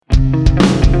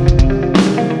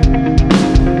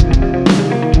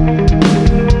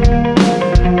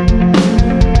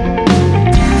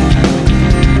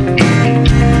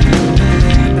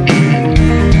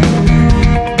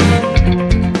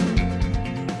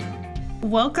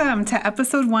Welcome to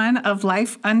episode 1 of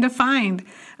Life Undefined.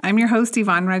 I'm your host,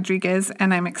 Yvonne Rodriguez,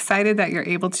 and I'm excited that you're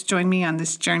able to join me on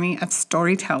this journey of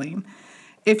storytelling.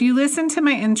 If you listened to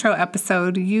my intro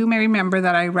episode, you may remember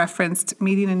that I referenced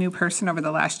meeting a new person over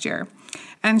the last year.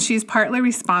 And she's partly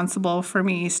responsible for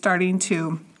me starting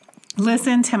to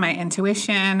listen to my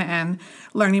intuition and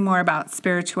learning more about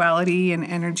spirituality and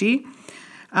energy.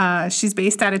 She's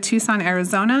based out of Tucson,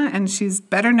 Arizona, and she's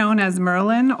better known as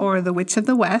Merlin or the Witch of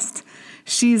the West.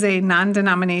 She's a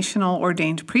non-denominational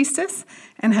ordained priestess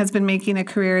and has been making a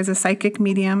career as a psychic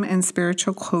medium and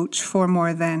spiritual coach for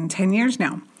more than 10 years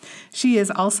now. She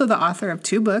is also the author of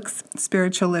 2 books,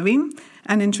 Spiritual Living,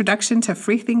 An Introduction to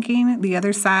Free Thinking, The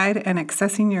Other Side, and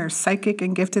Accessing Your Psychic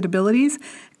and Gifted Abilities,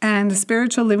 and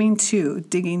Spiritual Living 2,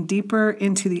 Digging Deeper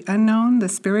into the Unknown, the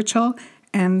Spiritual,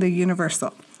 and the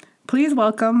Universal. Please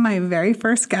welcome my very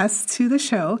first guest to the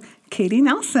show, Katie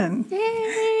Nelson.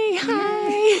 Yay!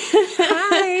 Hi!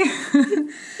 Hi!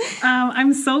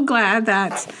 I'm so glad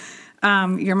that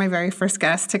you're my very first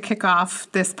guest to kick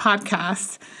off this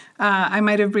podcast. I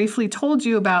might have briefly told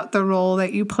you about the role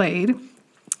that you played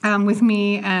with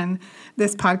me and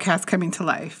this podcast coming to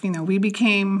life. You know, we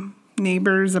became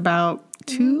neighbors about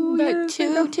 2 years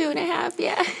ago. 2.5,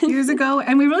 yeah. Years ago,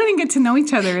 and we really didn't get to know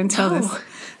each other until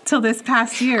this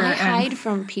past year. I hide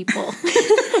from people.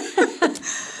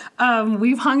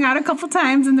 We've hung out a couple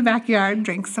times in the backyard,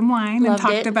 drank some wine, Loved and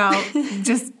talked it. about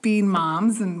just being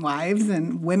moms and wives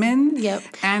and women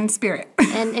and spirit.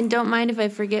 And don't mind if I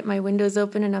forget my window's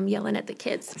open and I'm yelling at the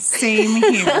kids. Same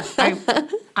here.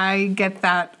 I get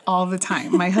that all the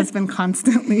time. My husband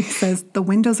constantly says, the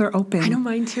windows are open. I don't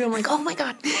mind too. I'm like, oh my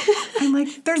God. I'm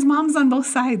like, there's moms on both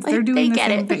sides. They're doing the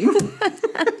same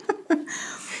thing.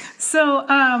 So,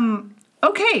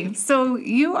 okay, so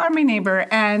you are my neighbor,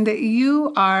 and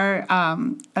you are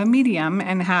a medium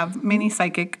and have many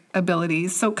psychic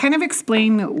abilities. So kind of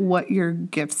explain what your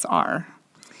gifts are.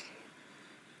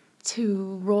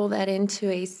 To roll that into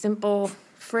a simple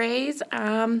phrase,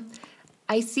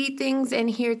 I see things and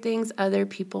hear things other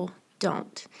people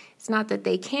don't. It's not that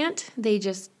they can't, they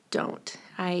just don't.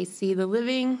 I see the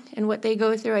living and what they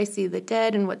go through. I see the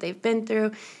dead and what they've been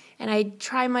through. And I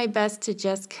try my best to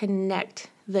just connect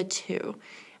the two.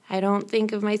 I don't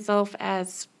think of myself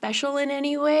as special in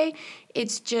any way.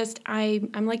 It's just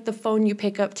I'm like the phone you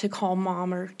pick up to call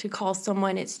mom or to call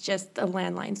someone. It's just the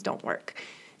landlines don't work.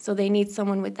 So they need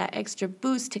someone with that extra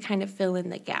boost to kind of fill in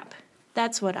the gap.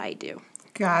 That's what I do.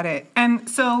 Got it. And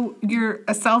so you're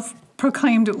a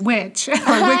self-proclaimed witch, or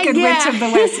wicked witch of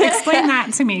the West. Explain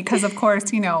that to me, because of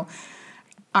course, you know,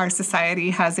 our society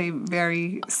has a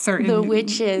very certain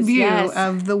view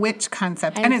of the witch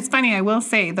concept. And it's funny, I will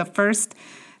say, the first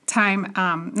time,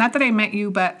 not that I met you,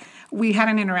 but we had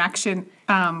an interaction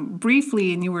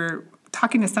briefly, and you were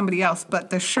talking to somebody else, but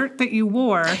the shirt that you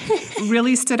wore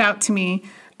really stood out to me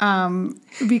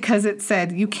because it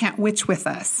said, you can't witch with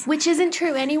us. Which isn't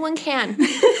true. Anyone can.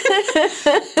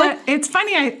 But it's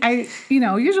funny, I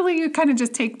usually you kind of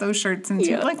just take those shirts and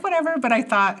like, whatever, but I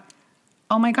thought,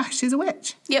 oh my gosh, she's a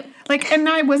witch. Yep. Like, and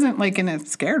I wasn't like in a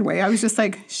scared way. I was just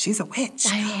like, she's a witch.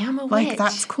 I am a witch. Like,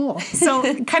 that's cool. So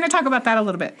kind of talk about that a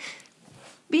little bit.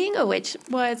 Being a witch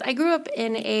I grew up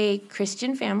in a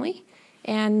Christian family,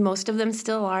 and most of them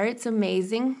still are. It's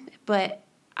amazing, but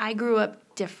I grew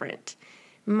up different.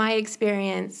 My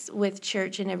experience with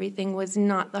church and everything was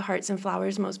not the hearts and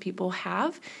flowers most people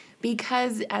have,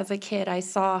 because as a kid I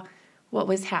saw what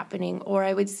was happening, or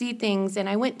I would see things, and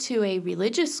I went to a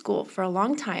religious school for a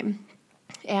long time,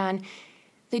 and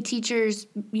the teachers,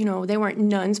 they weren't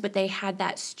nuns, but they had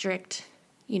that strict,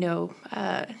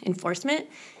 enforcement,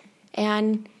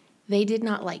 and they did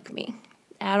not like me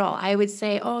at all. I would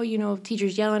say,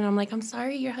 teachers yelling, and I'm like, I'm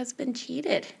sorry, your husband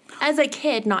cheated. As a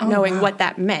kid, not knowing what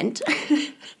that meant.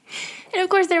 And of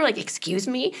course, they were like, excuse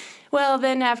me? Well,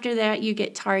 then after that, you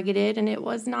get targeted, and it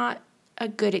was not a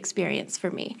good experience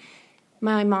for me.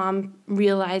 My mom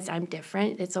realized I'm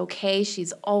different. It's okay.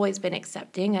 She's always been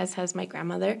accepting, as has my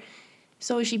grandmother.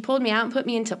 So she pulled me out and put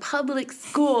me into public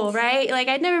school, right? Like,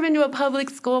 I'd never been to a public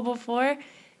school before,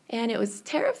 and it was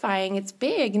terrifying. It's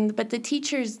big, but the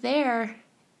teachers there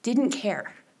didn't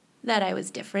care that I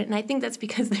was different, and I think that's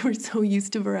because they were so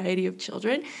used to a variety of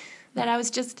children that I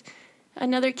was just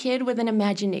another kid with an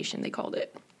imagination, they called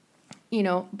it.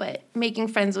 But making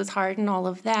friends was hard and all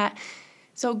of that.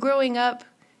 So growing up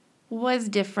was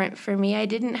different for me. I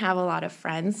didn't have a lot of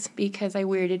friends because I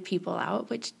weirded people out,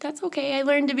 which that's okay. I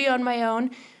learned to be on my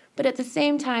own. But at the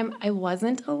same time, I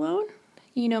wasn't alone.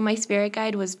 My spirit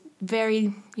guide was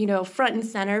very, front and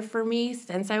center for me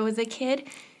since I was a kid.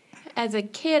 As a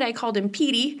kid, I called him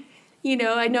Petey,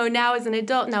 I know now as an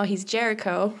adult, now he's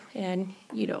Jericho and,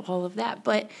 all of that.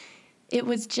 But it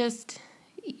was just,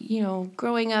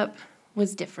 growing up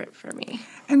was different for me.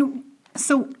 And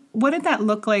so what did that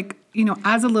look like,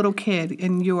 as a little kid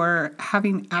and you're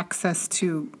having access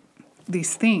to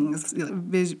these things,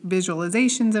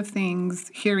 visualizations of things,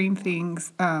 hearing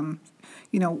things,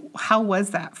 how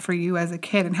was that for you as a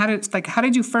kid? And how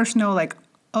did you first know, like,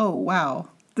 oh, wow,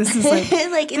 this is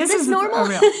like, is this normal?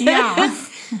 Yeah.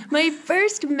 My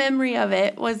first memory of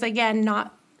it was, again,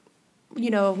 not,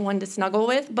 one to snuggle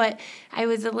with, but I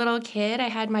was a little kid. I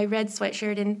had my red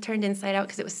sweatshirt and turned inside out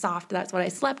because it was soft. That's what I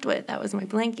slept with. That was my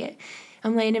blanket.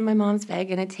 I'm laying in my mom's bed,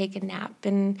 going to take a nap.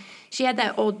 And she had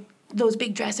those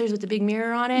big dressers with the big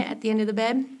mirror on it at the end of the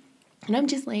bed. And I'm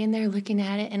just laying there looking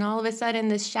at it. And all of a sudden,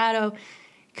 this shadow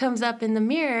comes up in the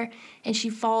mirror, and she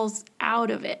falls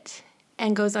out of it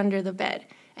and goes under the bed.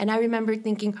 And I remember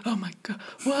thinking, oh, my God,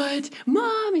 what?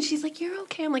 Mom? And she's like, you're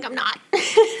okay. I'm like, I'm not.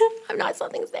 I'm not.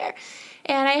 Something's there.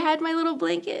 And I had my little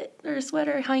blanket or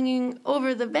sweater hanging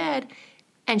over the bed,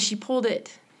 and she pulled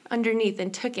it underneath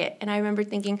and took it. And I remember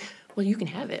thinking, well, you can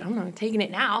have it. I'm not taking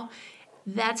it now.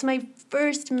 That's my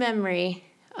first memory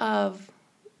of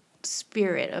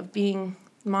spirit, of being,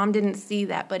 Mom didn't see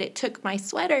that, but it took my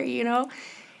sweater,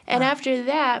 And after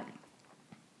that,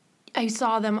 I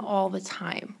saw them all the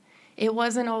time. It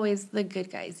wasn't always the good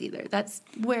guys either. That's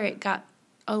where it got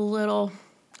a little...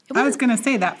 I was going to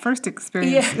say that first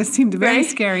experience, it seemed very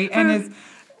scary. And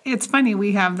it's funny,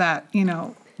 we have that,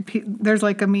 there's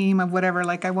like a meme of whatever,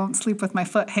 like, I won't sleep with my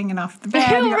foot hanging off the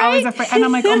bed. You're always afraid. And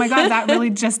I'm like, oh my God, that really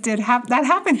just did happen. That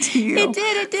happened to you. It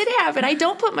did happen. I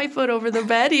don't put my foot over the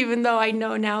bed, even though I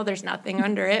know now there's nothing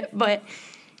under it. But,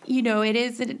 it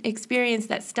is an experience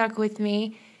that stuck with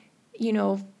me,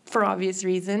 for obvious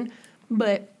reason.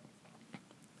 But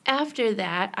after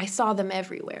that, I saw them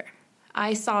everywhere.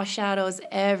 I saw shadows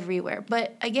everywhere.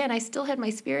 But again, I still had my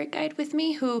spirit guide with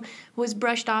me, who was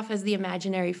brushed off as the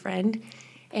imaginary friend.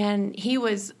 And he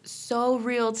was so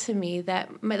real to me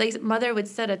that my mother would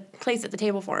set a place at the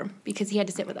table for him because he had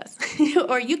to sit with us.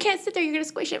 Or you can't sit there, you're going to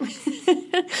squish him.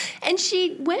 And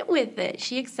she went with it.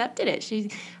 She accepted it.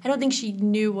 I don't think she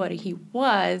knew what he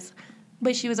was,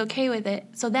 but she was okay with it.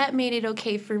 So that made it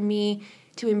okay for me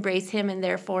to embrace him and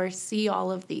therefore see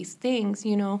all of these things.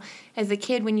 As a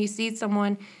kid, when you see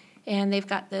someone and they've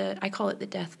got I call it the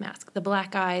death mask, the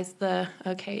black eyes,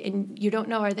 and you don't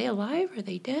know, are they alive? Are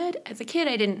they dead? As a kid,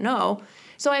 I didn't know.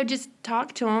 So I would just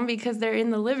talk to them because they're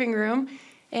in the living room.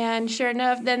 And sure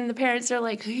enough, then the parents are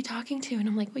like, who are you talking to? And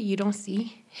I'm like, well, you don't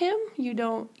see him? You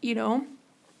don't,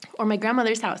 Or my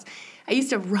grandmother's house. I used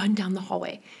to run down the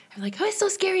hallway. I'm like, oh, it's so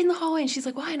scary in the hallway. And she's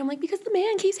like, why? And I'm like, because the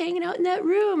man keeps hanging out in that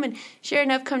room. And sure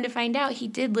enough, come to find out, he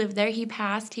did live there. He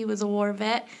passed. He was a war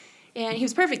vet. And he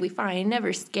was perfectly fine.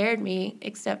 Never scared me,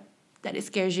 except that it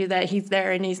scares you that he's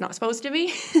there and he's not supposed to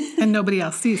be. And nobody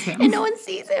else sees him. And no one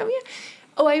sees him, yeah.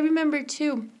 Oh, I remember,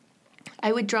 too,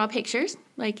 I would draw pictures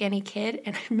like any kid.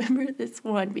 And I remember this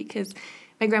one because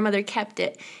my grandmother kept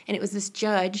it. And it was this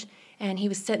judge. And he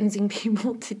was sentencing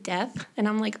people to death. And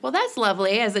I'm like, well, that's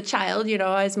lovely. As a child,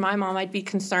 as my mom, I'd be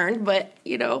concerned. But,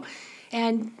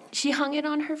 and she hung it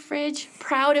on her fridge,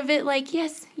 proud of it, like,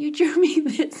 yes, you drew me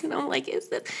this. And I'm like, is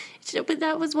this? But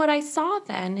that was what I saw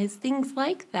then, is things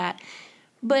like that.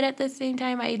 But at the same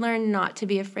time, I learned not to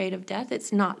be afraid of death.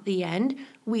 It's not the end.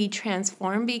 We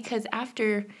transform, because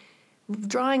after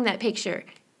drawing that picture,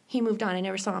 he moved on. I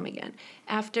never saw him again.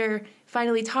 After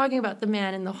finally talking about the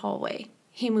man in the hallway,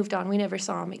 he moved on. We never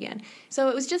saw him again. So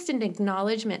it was just an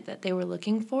acknowledgement that they were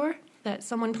looking for, that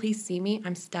someone, please see me,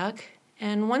 I'm stuck.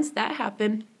 And once that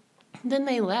happened, then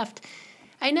they left.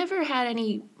 I never had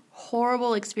any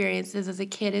horrible experiences as a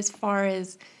kid as far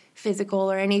as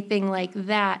physical or anything like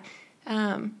that.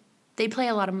 They play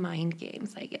a lot of mind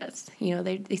games, I guess.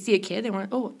 They see a kid, they want,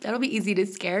 oh, that'll be easy to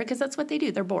scare, because that's what they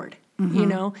do. They're bored,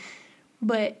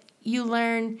 But you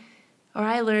learn, or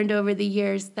I learned over the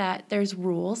years, that there's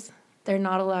rules. They're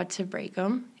not allowed to break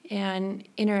them, and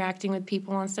interacting with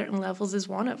people on certain levels is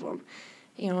one of them.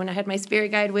 And I had my spirit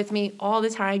guide with me all the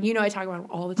time. I talk about him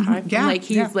all the time. Yeah,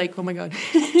 he's like, oh my God.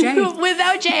 Jay.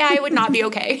 Without Jay, I would not be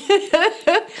okay.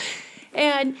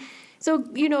 And so,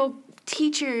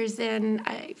 teachers, and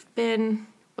I've been,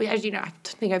 as you know, I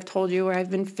think I've told you, where I've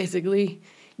been physically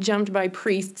jumped by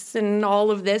priests and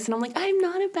all of this. And I'm like, I'm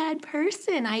not a bad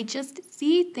person. I just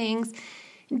see things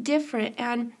different.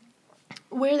 And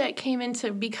where that came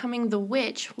into becoming the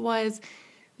witch was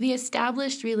the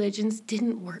established religions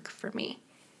didn't work for me.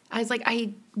 I was like,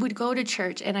 I would go to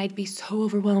church and I'd be so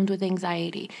overwhelmed with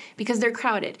anxiety because they're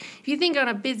crowded. If you think on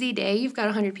a busy day, you've got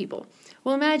 100 people.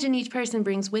 Well, imagine each person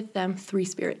brings with them 3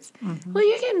 spirits. Mm-hmm. Well,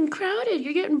 you're getting crowded.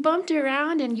 You're getting bumped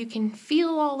around, and you can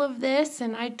feel all of this.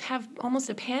 And I'd have almost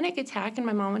a panic attack, and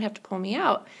my mom would have to pull me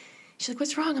out. She's like,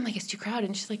 what's wrong? I'm like, it's too crowded.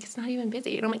 And she's like, it's not even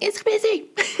busy. And I'm like, it's busy.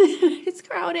 It's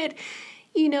crowded.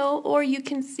 Or you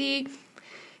can see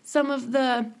some of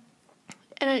the,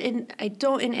 and I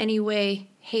don't in any way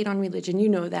hate on religion. You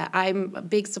know that. I'm a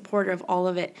big supporter of all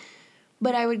of it.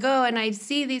 But I would go and I'd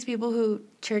see these people who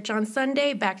church on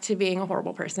Sunday back to being a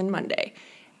horrible person Monday.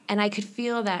 And I could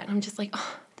feel that. And I'm just like,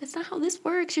 oh, that's not how this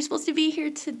works. You're supposed to be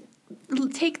here to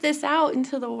take this out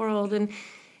into the world. And,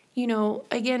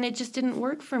 again, it just didn't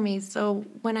work for me. So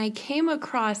when I came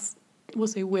across, we'll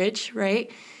say witch, right?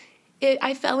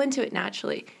 I fell into it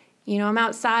naturally. I'm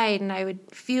outside and I would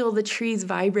feel the trees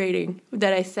vibrating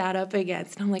that I sat up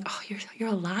against. And I'm like, oh, you're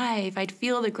alive. I'd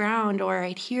feel the ground, or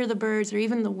I'd hear the birds or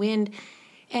even the wind.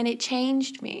 And it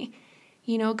changed me.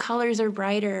 Colors are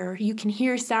brighter. You can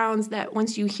hear sounds that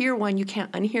once you hear one, you can't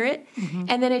unhear it. Mm-hmm.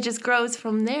 And then it just grows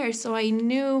from there. So I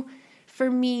knew for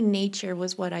me, nature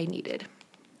was what I needed.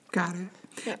 Got it.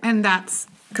 Yeah. And that's,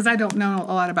 because I don't know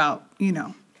a lot about,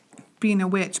 being a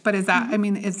witch, but is that,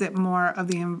 mm-hmm. Is it more of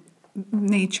the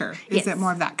nature? Is it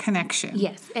more of that connection?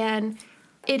 Yes, and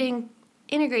it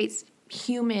integrates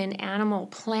human, animal,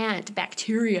 plant,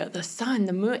 bacteria, the sun,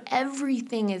 the moon.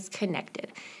 Everything is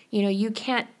connected. You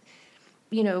can't,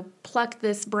 pluck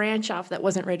this branch off that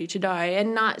wasn't ready to die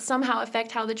and not somehow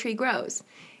affect how the tree grows.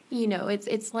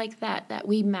 It's like that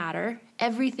we matter.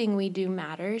 Everything we do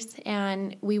matters,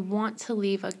 and we want to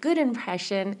leave a good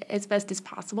impression as best as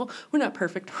possible. We're not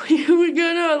perfect. We're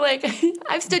gonna,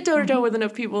 I've stood toe-to-toe with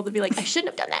enough people to be like, I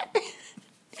shouldn't have done that.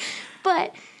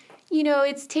 But,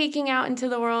 it's taking out into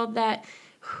the world that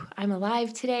I'm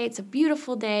alive today. It's a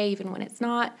beautiful day, even when it's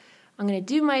not. I'm going to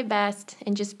do my best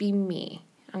and just be me.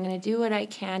 I'm going to do what I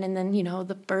can, and then,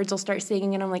 the birds will start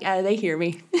singing, and I'm like, they hear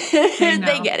me.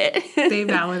 They get it. They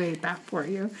validate that for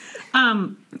you.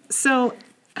 So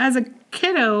as a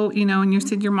kiddo, and you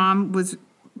said your mom was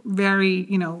very,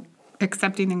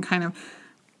 accepting and kind of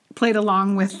played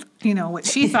along with, what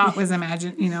she thought was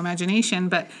imagination.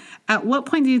 But at what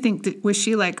point do you think, was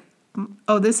she like,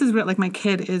 oh, this is real, like my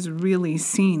kid is really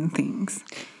seeing things?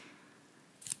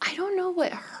 I don't know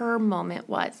what her moment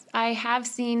was. I have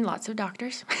seen lots of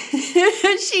doctors.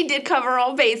 She did cover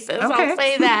all bases, okay. I'll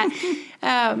say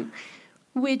that.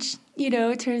 Which,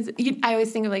 I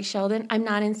always think of like Sheldon. I'm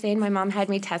not insane. My mom had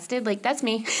me tested. Like, that's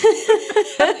me.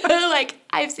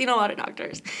 I've seen a lot of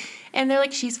doctors. And they're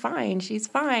like, she's fine. She's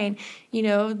fine.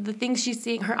 The things she's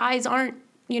seeing, her eyes aren't,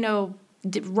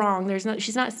 wrong.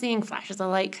 She's not seeing flashes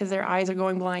of light because their eyes are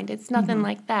going blind. It's nothing mm-hmm.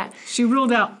 like that. She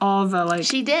ruled out all the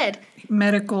she did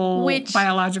medical,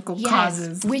 biological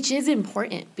causes. Which is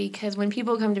important, because when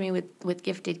people come to me with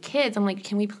gifted kids, I'm like,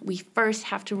 we first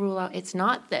have to rule out it's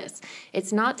not this.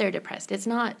 It's not they're depressed. It's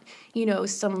not,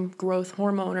 some growth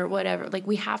hormone or whatever. Like,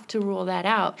 we have to rule that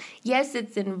out. Yes,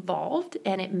 it's involved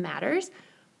and it matters,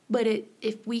 but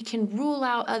if we can rule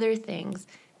out other things,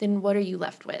 then what are you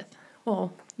left with?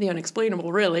 Well, the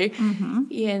unexplainable, really. Mm-hmm.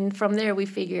 And from there, we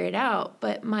figure it out.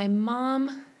 But my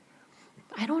mom,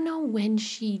 I don't know when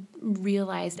she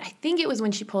realized. I think it was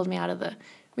when she pulled me out of the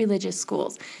religious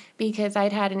schools, because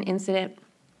I'd had an incident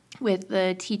with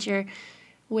the teacher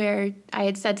where I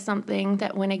had said something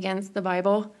that went against the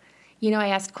Bible. I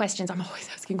asked questions. I'm always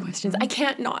asking questions. I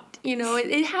can't not.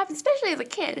 It happens, especially as a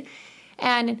kid.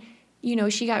 And,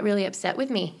 she got really upset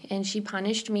with me, and she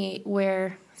punished me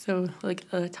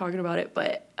talking about it,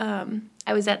 but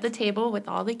I was at the table with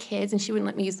all the kids, and she wouldn't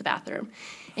let me use the bathroom.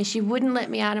 And she wouldn't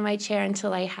let me out of my chair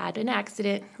until I had an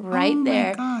accident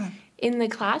there in the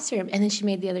classroom. And then she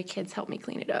made the other kids help me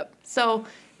clean it up. So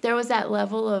there was that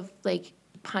level of,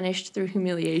 punished through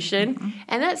humiliation, mm-hmm.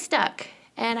 and that stuck.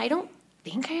 And I don't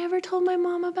think I ever told my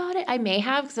mom about it. I may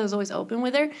have, because I was always open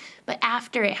with her. But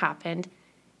after it happened,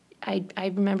 I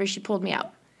remember she pulled me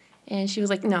out. And she was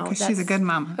like, no. Because she's a good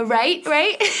mama. Right?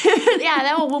 Yeah,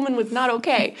 that old woman was not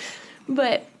okay.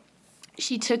 But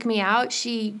she took me out.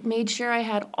 She made sure I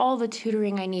had all the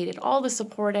tutoring I needed, all the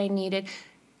support I needed.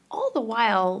 All the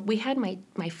while, we had my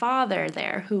father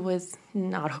there, who was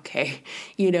not okay.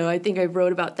 I think I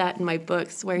wrote about that in my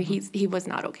books, where he was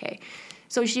not okay.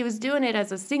 So she was doing it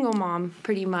as a single mom,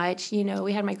 pretty much.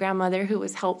 We had my grandmother, who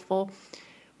was helpful.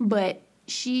 But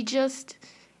she just...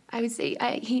 I would say,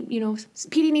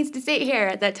 Petey needs to sit here.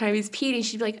 At that time, he's Petey.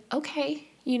 She'd be like, okay,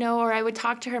 or I would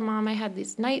talk to her mom. I had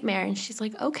this nightmare, and she's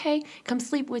like, okay, come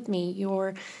sleep with me.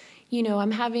 Or,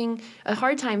 I'm having a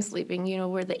hard time sleeping,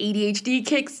 where the ADHD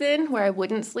kicks in, where I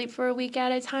wouldn't sleep for a week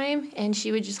at a time, and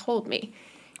she would just hold me.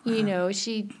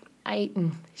 She's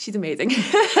amazing.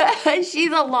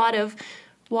 She's a lot of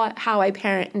how I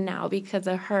parent now because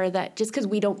of her, that just because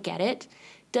we don't get it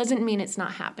doesn't mean it's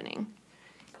not happening.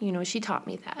 She taught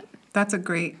me that. That's a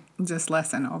great just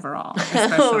lesson overall,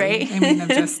 especially. Right?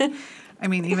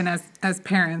 Even as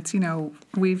parents,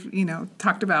 we've,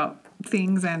 talked about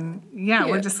things and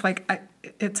we're just like,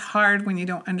 it's hard when you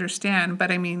don't understand.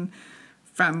 But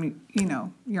from,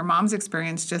 your mom's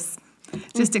experience, just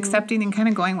accepting and kind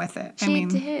of going with it. She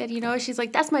did, she's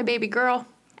like, that's my baby girl.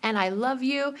 And I love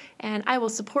you, and I will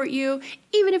support you,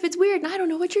 even if it's weird and I don't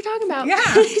know what you're talking about. Yeah.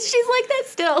 She's like that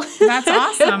still. That's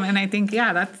awesome. And I think,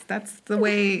 that's the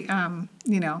way,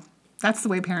 that's the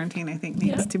way parenting, I think,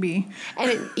 needs to be.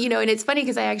 And, and it's funny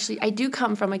because I do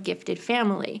come from a gifted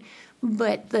family,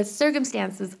 but the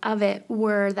circumstances of it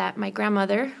were that my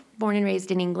grandmother, born and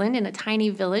raised in England in a tiny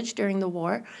village during the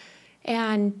war,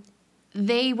 and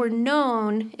they were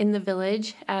known in the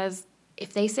village as,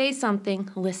 if they say something,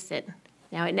 listen.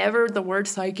 Now, the word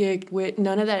psychic,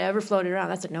 none of that ever floated around.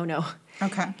 That's a no-no.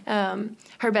 Okay.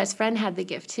 Her best friend had the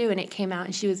gift, too, and it came out,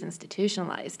 and she was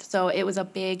institutionalized. So it was a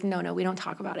big no-no. We don't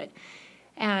talk about it.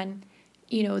 And,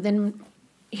 then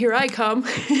here I come.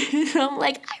 I'm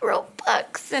like, I wrote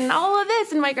books and all of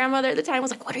this. And my grandmother at the time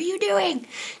was like, what are you doing?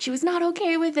 She was not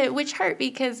okay with it, which hurt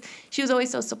because she was always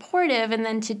so supportive. And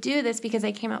then to do this, because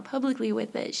I came out publicly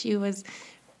with it, she was,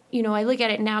 I look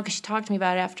at it now because she talked to me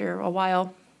about it after a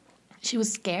while. She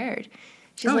was scared.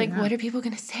 She's what are people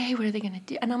going to say? What are they going to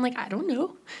do? And I'm like, I don't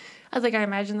know. I was like, I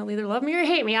imagine they'll either love me or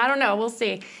hate me. I don't know. We'll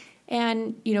see.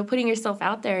 And, putting yourself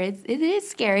out there, it is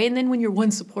scary. And then when your one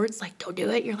support's like, don't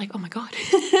do it, you're like, oh, my God,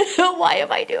 why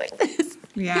am I doing this?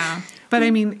 Yeah. But,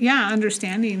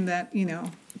 understanding that,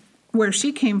 where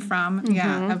she came from,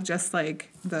 of just like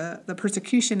the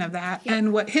persecution of that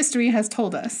and what history has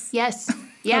told us. Yes.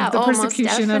 Yeah, of the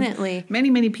persecution most definitely. Of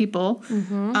many, many people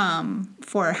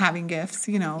for having gifts.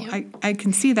 I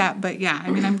can see that, but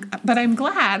I'm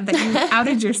glad that you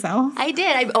outed yourself. I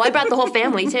did. I brought the whole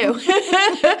family too.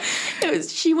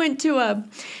 She went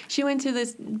to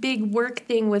this big work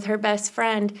thing with her best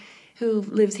friend who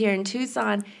lives here in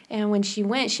Tucson, and when she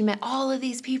went, she met all of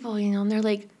these people, and they're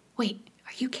like, wait,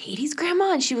 are you Katie's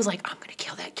grandma? And she was like, I'm going to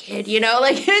kill that kid,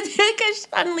 because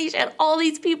suddenly she had all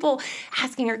these people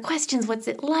asking her questions. What's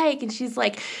it like? And she's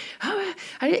like,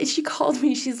 she called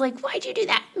me. She's like, why'd you do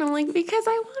that? And I'm like, because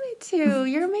I wanted to.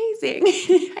 You're amazing.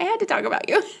 I had to talk about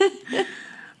you.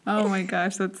 Oh my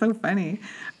gosh, that's so funny.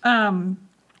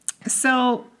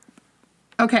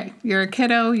 Okay, you're a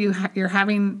kiddo,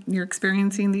 you're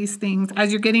experiencing these things.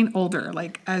 As you're getting older,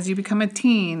 like as you become a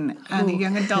teen and a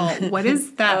young adult, what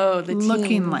is that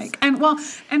looking like?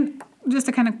 And just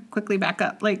to kind of quickly back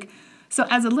up, so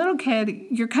as a little kid,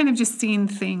 you're kind of just seeing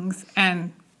things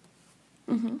and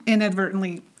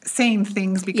inadvertently saying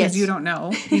things because you don't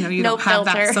know, you don't have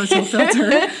that social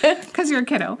filter because you're a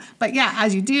kiddo. But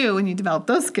as you do and you develop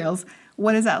those skills,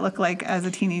 what does that look like as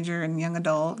a teenager and young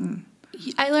adult?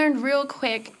 I learned real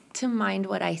quick to mind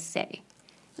what I say,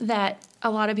 that a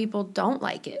lot of people don't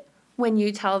like it when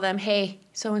you tell them, hey,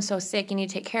 so-and-so's sick and you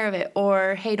take care of it,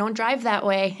 or hey, don't drive that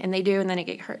way, and they do, and then it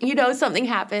get hurt. Something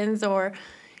happens, or,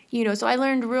 so I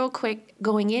learned real quick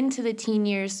going into the teen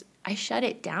years, I shut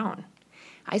it down.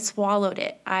 I swallowed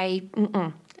it. I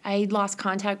lost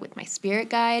contact with my spirit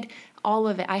guide, all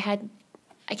of it. I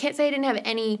can't say I didn't have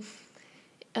any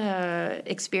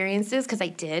experiences, because I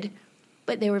did,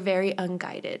 but they were very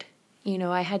unguided.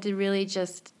 I had to really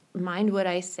just mind what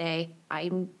I say.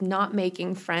 I'm not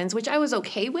making friends, which I was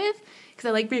okay with because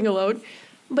I like being alone.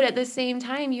 But at the same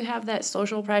time, you have that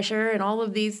social pressure and all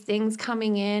of these things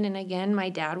coming in. And again, my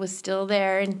dad was still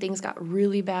there and things got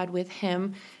really bad with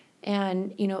him.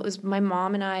 And, it was my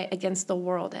mom and I against the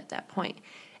world at that point.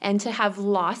 And to have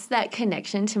lost that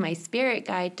connection to my spirit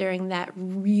guide during that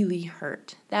really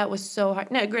hurt. That was so hard.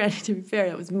 Now, granted, to be fair,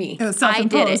 that was me. It was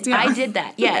self-imposed, I did it. yeah. I did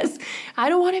that, yes. I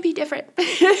don't want to be different.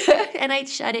 And I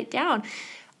shut it down.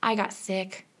 I got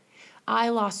sick. I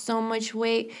lost so much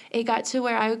weight. It got to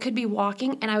where I could be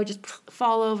walking and I would just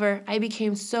fall over. I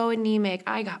became so anemic.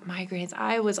 I got migraines.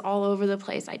 I was all over the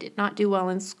place. I did not do well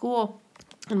in school.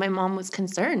 And my mom was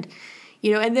concerned.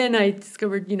 And then I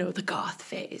discovered, the goth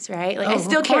phase, right? I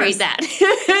still carried that.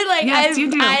 Yes,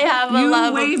 you do. I have a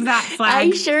love. You wave that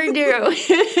flag. I sure do.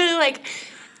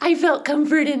 I felt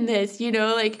comfort in this,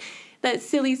 that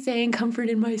silly saying, comfort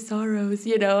in my sorrows,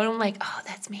 and I'm like, oh,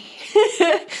 that's me.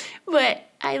 But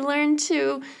I learned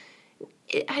to,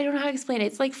 I don't know how to explain it.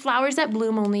 It's like flowers that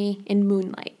bloom only in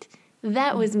moonlight.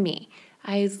 That was me.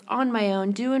 I was on my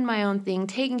own, doing my own thing,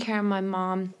 taking care of my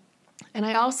mom. And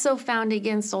I also found,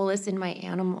 again, solace in my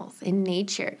animals, in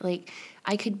nature. Like,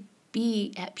 I could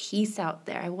be at peace out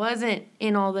there. I wasn't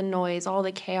in all the noise, all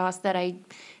the chaos that I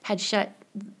shut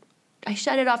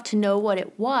it off to know what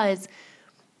it was,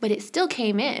 but it still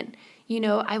came in. You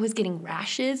know, I was getting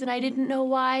rashes and I didn't know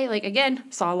why. Like, again,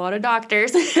 saw a lot of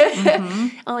doctors.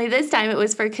 Only this time it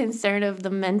was for concern of the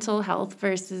mental health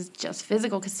versus just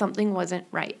physical, because something wasn't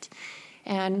right.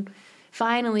 And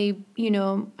finally, you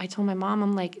know, I told my mom,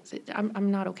 I'm like,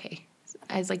 I'm not okay.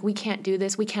 I was like, we can't do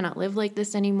this. We cannot live like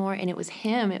this anymore. And it was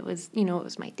him. It was, you know, it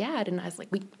was my dad. And I was like,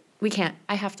 we can't.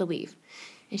 I have to leave.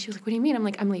 And she was like, what do you mean? I'm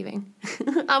like, I'm leaving.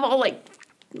 I'm all like,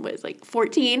 was like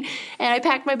 14. And I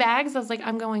packed my bags. I was like,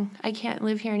 I'm going. I can't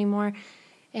live here anymore.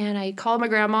 And I called my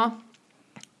grandma.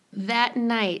 That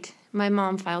night, my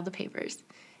mom filed the papers.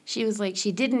 She was like,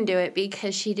 she didn't do it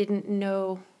because she didn't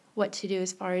know what to do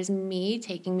as far as me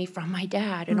taking me from my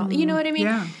dad and all. You know what I mean?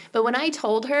 Yeah. But when I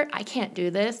told her, I can't do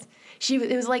this,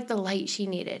 it was like the light she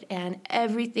needed, and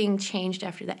everything changed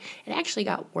after that. It actually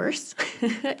got worse.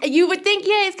 You would think,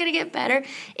 yeah, it's going to get better.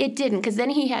 It didn't, because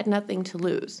then he had nothing to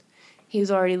lose. He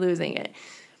was already losing it.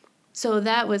 So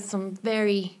that was some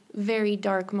very, very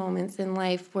dark moments in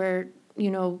life where,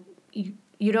 you know,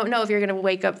 you don't know if you're going to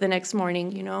wake up the next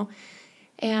morning, you know.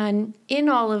 And in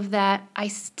all of that, I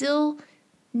still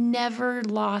never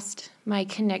lost my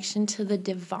connection to the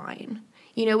divine.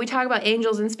 You know, we talk about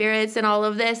angels and spirits and all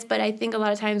of this, but I think a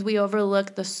lot of times we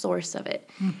overlook the source of it.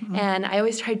 Mm-hmm. And I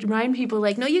always try to remind people,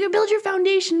 like, no, you can build your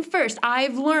foundation first.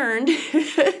 I've learned,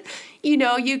 you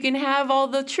know, you can have all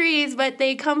the trees, but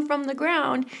they come from the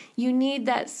ground. You need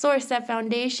that source, that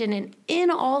foundation. And in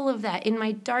all of that, in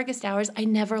my darkest hours, I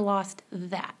never lost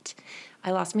that.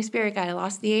 I lost my spirit guide. I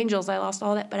lost the angels. I lost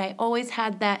all that. But I always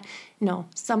had that, no,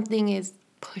 something is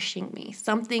pushing me.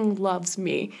 Something loves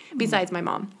me besides my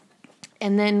mom.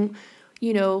 And then,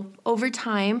 you know, over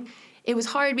time, it was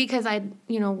hard because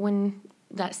when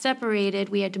that separated,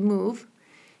 we had to move.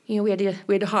 You know, we had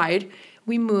to hide.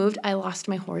 We moved. I lost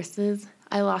my horses.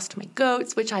 I lost my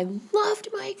goats, which I loved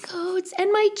my goats,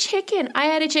 and my chicken. I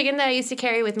had a chicken that I used to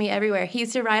carry with me everywhere. He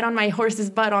used to ride on my horse's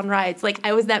butt on rides. Like,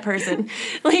 I was that person.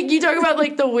 Like, you talk about,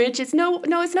 like, the witch. It's no,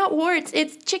 it's not warts.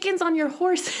 It's chickens on your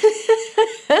horse.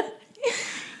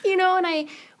 You know, and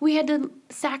we had to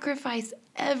sacrifice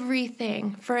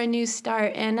everything for a new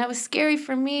start. And that was scary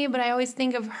for me, but I always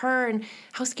think of her and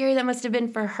how scary that must have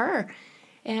been for her.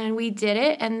 And we did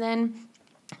it. And then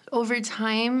over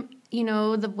time, you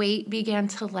know, the weight began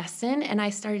to lessen and I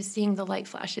started seeing the light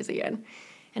flashes again.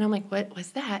 And I'm like, what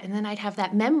was that? And then I'd have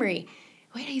that memory.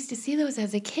 Wait, I used to see those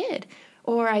as a kid.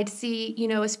 Or I'd see, you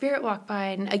know, a spirit walk by.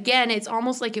 And again, it's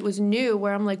almost like it was new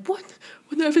where I'm like, what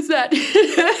the F is that?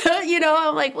 You know,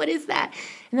 I'm like, what is that?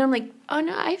 And then I'm like, oh,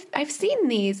 no, I've seen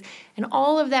these. And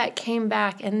all of that came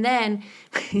back. And then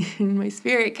my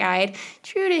spirit guide,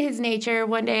 true to his nature,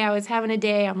 one day I was having a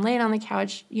day. I'm laying on the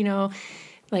couch, you know,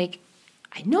 like,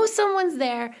 I know someone's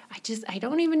there. I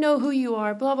don't even know who you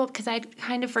are, blah, blah, because I'd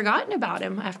kind of forgotten about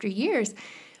him after years.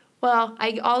 Well,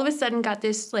 I all of a sudden got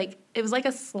this, like, it was like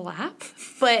a slap,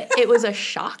 but it was a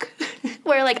shock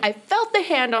where, like, I felt the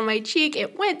hand on my cheek.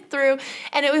 It went through,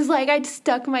 and it was like I'd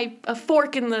stuck a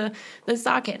fork in the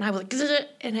socket, and I was like,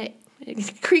 and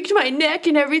it creaked my neck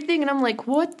and everything, and I'm like,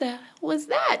 what the hell was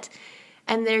that?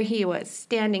 And there he was,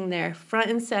 standing there,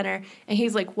 front and center, and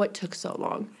he's like, what took so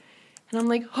long? And I'm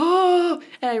like, oh,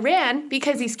 and I ran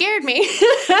because he scared me.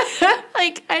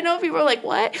 Like, I know people are like,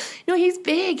 what? No, he's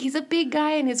big. He's a big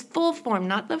guy in his full form,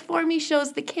 not the form he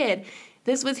shows the kid.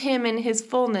 This was him in his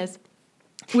fullness.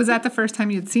 Was that the first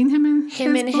time you'd seen him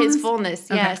in his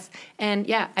fullness? Okay. Yes. And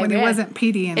yeah, when it wasn't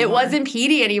Petey anymore. It wasn't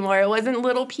Petey anymore. It wasn't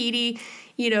little Petey,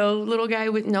 you know, little guy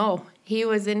with, no. He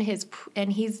was in his,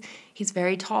 and he's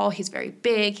very tall. He's very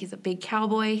big. He's a big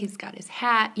cowboy. He's got his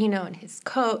hat, you know, and his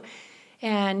coat.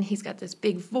 And he's got this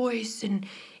big voice and,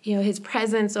 you know, his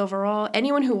presence overall.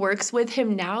 Anyone who works with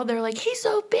him now, they're like, he's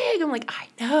so big. I'm like, I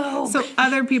know. So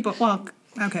other people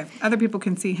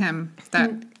can see him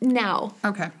now.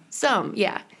 Okay. Some,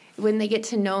 yeah. When they get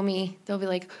to know me, they'll be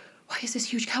like, why is this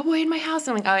huge cowboy in my house?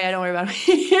 And I'm like, oh, yeah, don't worry about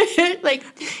him. Like,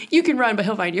 you can run, but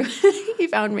he'll find you. He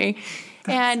found me.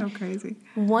 That's so crazy.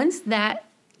 Once that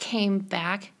came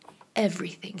back,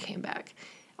 everything came back.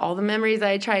 All the memories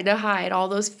I tried to hide, all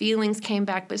those feelings came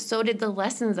back, but so did the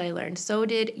lessons I learned. So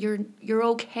did you're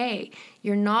okay.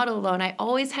 You're not alone. I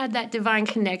always had that divine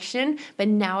connection, but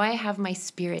now I have my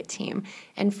spirit team.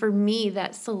 And for me,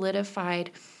 that solidified,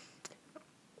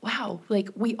 wow, like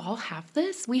we all have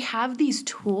this. We have these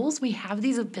tools. We have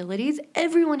these abilities.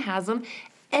 Everyone has them.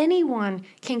 Anyone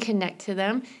can connect to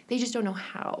them. They just don't know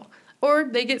how. Or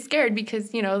they get scared because,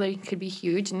 they could be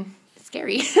huge and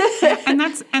scary. and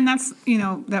that's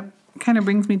that kind of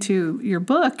brings me to your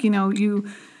book.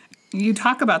 You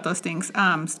talk about those things.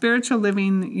 Spiritual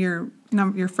Living,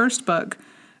 your first book,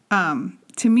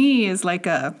 to me is like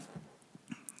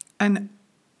an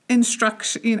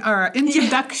instruction or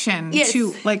introduction Yes.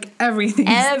 to like everything.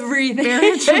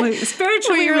 Everything.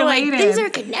 Spiritually You're related. like, these are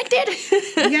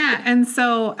connected. Yeah, and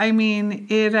so I mean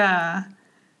it.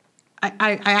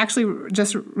 I actually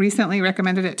just recently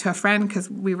recommended it to a friend because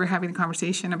we were having a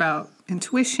conversation about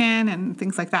intuition and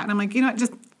things like that. And I'm like,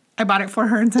 I bought it for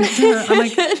her and sent it to her. I'm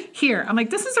like, here. I'm like,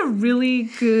 this is a really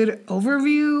good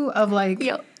overview of like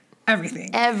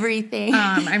everything. Everything.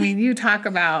 I mean, you talk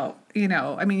about,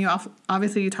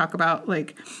 obviously you talk about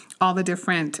like all the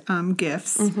different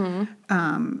gifts.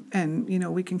 And,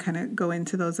 we can kind of go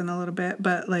into those in a little bit.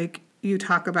 But like you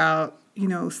talk about,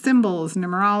 symbols,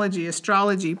 numerology,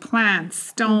 astrology, plants,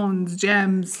 stones,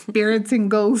 gems, spirits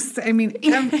and ghosts. I mean,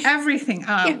 everything.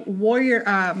 Warrior,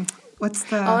 what's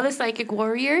the... Oh, the psychic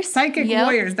warriors. Psychic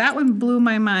warriors. That one blew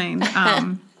my mind.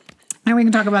 And we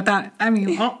can talk about that. I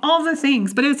mean, all the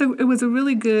things. But it was a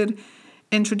really good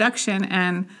introduction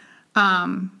and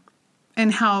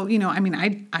how,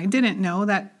 I didn't know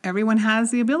that everyone has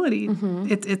the ability.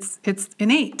 It's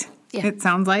innate, it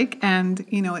sounds like. And,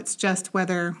 it's just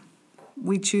whether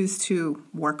we choose to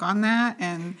work on that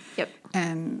and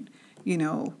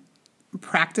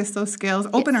practice those skills,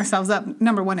 open ourselves up.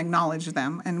 Number one, acknowledge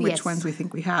them and which ones we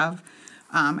think we have,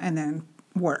 and then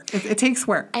work. It takes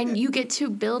work. And you get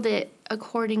to build it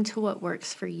according to what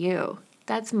works for you.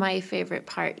 That's my favorite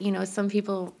part. Some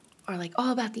people are like, all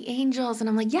about the angels. And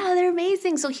I'm like, yeah, they're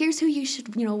amazing. So here's who you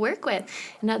should, work with.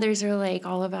 And others are like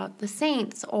all about the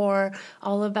saints or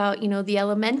all about, the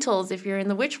elementals if you're in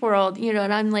the witch world,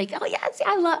 and I'm like, oh yes,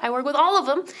 I work with all of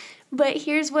them. But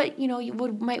here's what,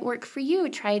 might work for you.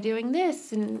 Try doing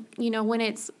this. And, when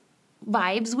it's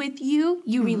vibes with you,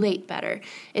 you relate better.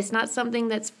 It's not something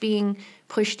that's being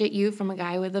pushed at you from a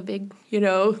guy with a big,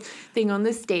 thing on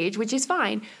the stage, which is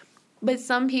fine. But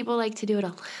some people like to do it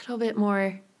a little bit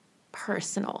more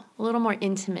personal, a little more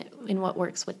intimate in what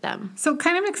works with them. So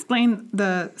kind of explain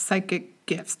the psychic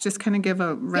gifts. Just kind of give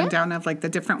a rundown of like the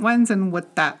different ones and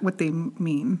what they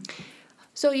mean.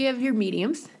 So you have your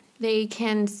mediums. They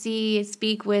can see,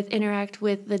 speak with, interact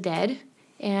with the dead,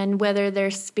 and whether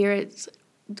they're spirits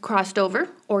crossed over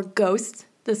or ghosts,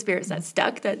 the spirits that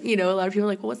stuck, that, a lot of people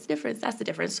are like, well, what's the difference? That's the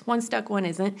difference. One stuck, one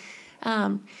isn't.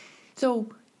 So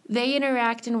they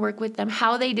interact and work with them.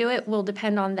 How they do it will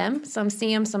depend on them. Some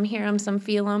see them, some hear them, some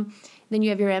feel them. Then you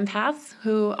have your empaths,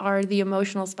 who are the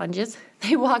emotional sponges.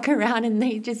 They walk around and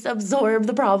they just absorb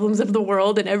the problems of the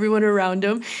world and everyone around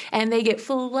them. And they get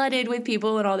flooded with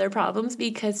people and all their problems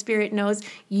because Spirit knows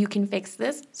you can fix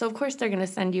this. So, of course, they're going to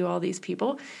send you all these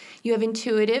people. You have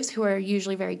intuitives, who are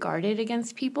usually very guarded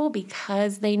against people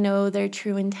because they know their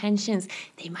true intentions.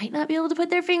 They might not be able to put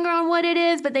their finger on what it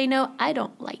is, but they know, I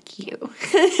don't like you.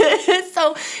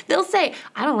 So they'll say,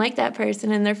 I don't like that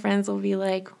person. And their friends will be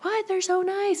like, what? They're so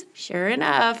nice. Sure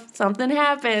enough, something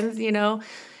happens,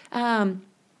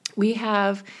 We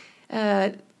have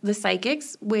the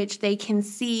psychics, which they can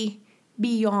see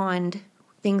beyond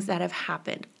things that have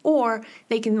happened. Or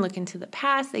they can look into the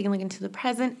past, they can look into the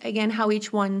present. Again, how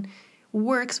each one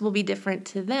works will be different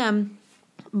to them.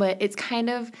 But it's kind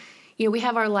of, we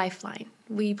have our lifeline.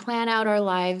 We plan out our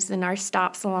lives and our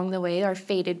stops along the way, our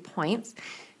fated points.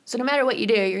 So no matter what you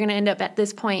do, you're going to end up at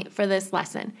this point for this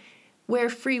lesson. Where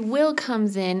free will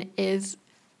comes in is,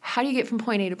 how do you get from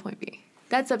point A to point B?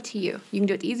 That's up to you. You can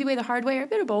do it the easy way, the hard way, or a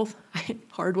bit of both.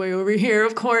 Hard way over here,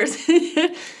 of course.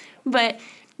 But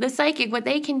the psychic, what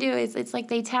they can do is, it's like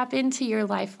they tap into your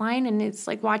lifeline, and it's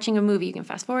like watching a movie. You can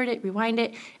fast forward it, rewind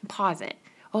it, and pause it.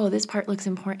 Oh, this part looks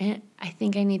important. I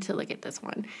think I need to look at this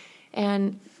one.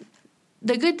 And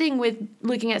the good thing with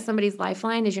looking at somebody's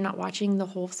lifeline is you're not watching the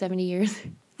whole 70 years.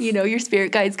 Your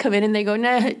spirit guides come in and they go,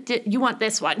 nah, you want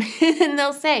this one. And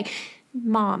they'll say,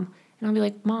 Mom. And I'll be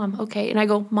like, Mom, okay. And I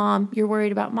go, Mom, you're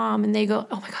worried about Mom. And they go,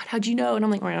 oh my God, how'd you know? And I'm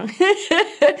like, well,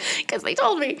 because they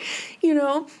told me,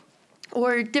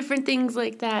 or different things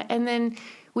like that. And then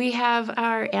we have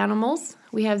our animals.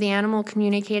 We have the animal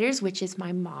communicators, which is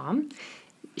my mom.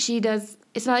 She does,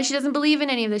 it's not that she doesn't believe in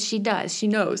any of this. She does. She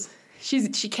knows. She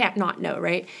can't not know,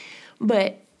 right?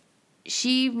 But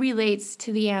she relates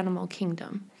to the animal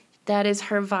kingdom. That is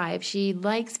her vibe. She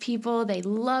likes people. They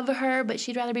love her, but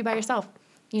she'd rather be by herself.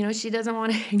 You know, she doesn't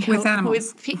want to hang With out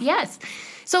animals. Yes.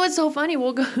 So it's so funny.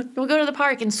 We'll go to the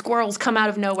park and squirrels come out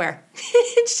of nowhere.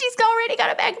 She's already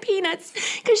got a bag of peanuts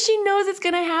because she knows it's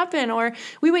going to happen. Or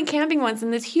we went camping once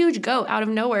and this huge goat out of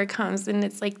nowhere comes and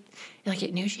it's like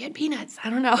it knew she had peanuts. I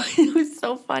don't know. It was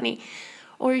so funny.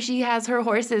 Or she has her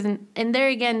horses and there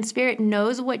again, Spirit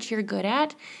knows what you're good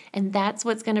at and that's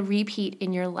what's going to repeat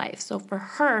in your life. So for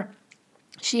her,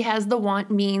 she has the want,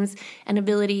 means, and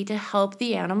ability to help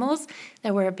the animals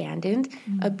that were abandoned,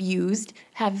 abused,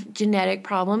 have genetic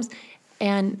problems.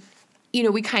 And, you know,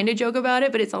 we kind of joke about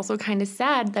it, but it's also kind of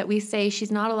sad that we say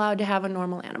she's not allowed to have a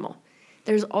normal animal.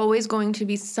 There's always going to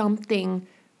be something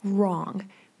wrong.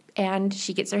 And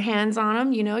she gets her hands on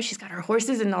them, you know, she's got her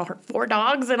horses and all her 4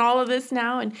 dogs and all of this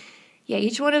now. And yeah,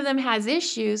 each one of them has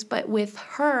issues, but with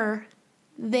her,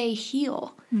 they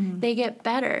heal. They get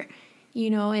better. You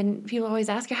know, and people always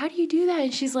ask her, how do you do that?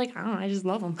 And she's like, I don't know, I just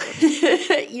love them,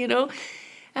 you know.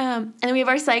 And then we have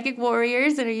our psychic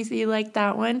warriors, and you see like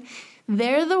that one.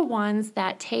 They're the ones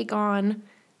that take on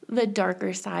the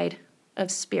darker side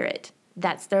of spirit.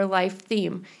 That's their life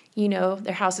theme. You know,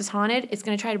 their house is haunted. It's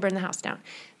going to try to burn the house down.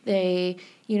 They,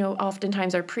 you know,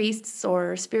 oftentimes are priests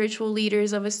or spiritual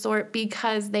leaders of a sort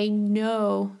because they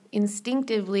know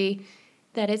instinctively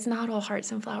that it's not all hearts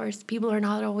and flowers. People are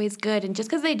not always good. And just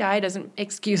because they die doesn't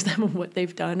excuse them of what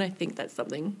they've done. I think that's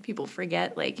something people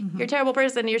forget. Like, you're a terrible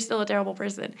person, you're still a terrible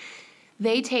person.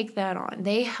 They take that on.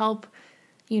 They help,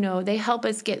 you know, they help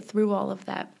us get through all of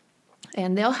that.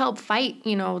 And they'll help fight,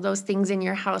 you know, those things in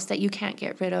your house that you can't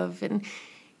get rid of. And,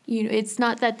 you know, it's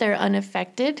not that they're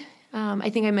unaffected. I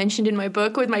think I mentioned in my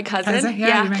book with my cousin.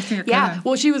 Yeah, you mentioned your cousin. Yeah,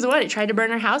 well, she was the one that tried to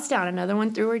burn her house down. Another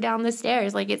one threw her down the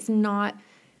stairs. Like, it's not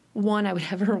one I would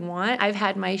ever want. I've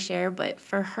had my share, but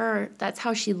for her, that's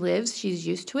how she lives. She's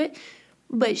used to it,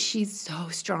 but she's so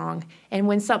strong. And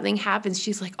when something happens,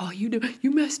 she's like, oh, you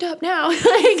messed up now.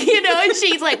 Like, you know, and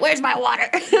she's like, where's my water?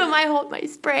 my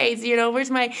sprays, you know, where's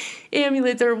my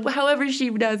amulets or however she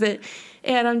does it.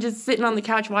 And I'm just sitting on the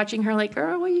couch watching her like,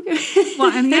 girl, what are you doing?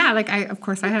 Well, and yeah, like I've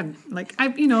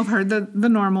heard the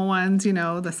normal ones, you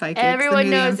know, the psychics. Everyone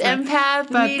the mediums, knows empath,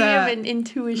 medium, and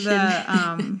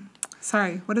intuition.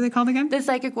 Sorry, what are they called again? The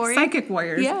psychic warriors. Psychic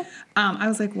warriors. Yeah. I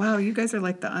was like, wow, you guys are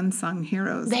like the unsung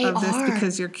heroes They of this are.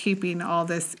 because you're keeping all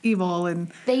this evil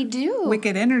and They do.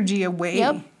 wicked energy away.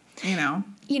 Yep. You know.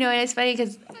 You know, and it's funny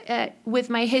because with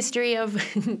my history of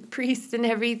priests and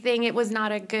everything, it was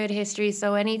not a good history.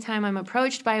 So anytime I'm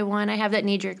approached by one, I have that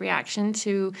knee-jerk reaction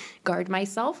to guard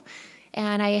myself.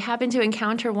 And I happened to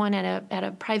encounter one at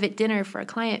a private dinner for a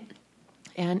client.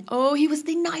 And, oh, he was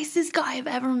the nicest guy I've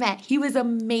ever met. He was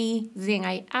amazing.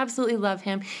 I absolutely love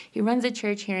him. He runs a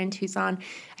church here in Tucson.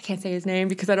 I can't say his name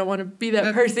because I don't want to be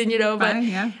that person, you know. But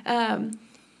yeah.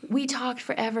 We talked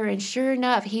forever, and sure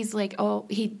enough, he's like, oh,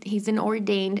 he's an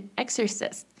ordained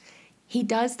exorcist. He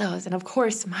does those. And, of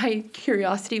course, my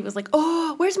curiosity was like,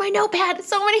 oh, where's my notepad?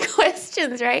 So many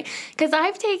questions, right? Because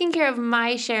I've taken care of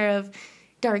my share of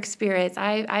dark spirits.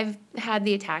 I've had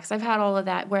the attacks. I've had all of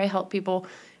that where I help people.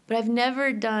 But I've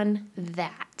never done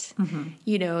that,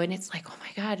 you know, and it's like, oh,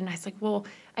 my God. And I was like, well,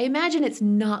 I imagine it's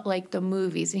not like the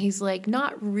movies. And he's like,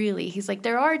 not really. He's like,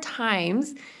 there are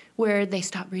times where they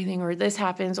stop breathing or this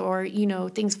happens or, you know,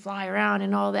 things fly around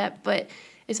and all that. But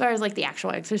as far as like the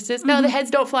actual exorcist, no, the heads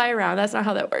don't fly around. That's not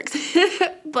how that works.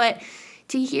 But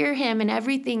to hear him and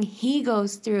everything he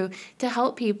goes through to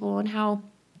help people and how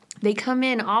they come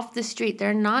in off the street.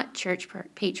 They're not church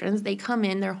patrons. They come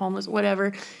in, they're homeless,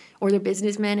 whatever, or they're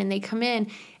businessmen, and they come in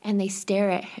and they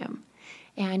stare at him.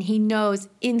 And he knows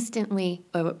instantly,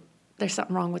 oh, there's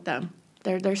something wrong with them.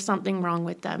 There's something wrong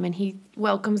with them. And he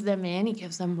welcomes them in. He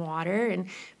gives them water. And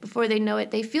before they know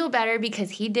it, they feel better because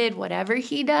he did whatever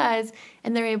he does,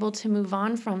 and they're able to move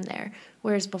on from there.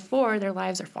 Whereas before, their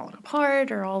lives are falling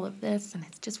apart or all of this. And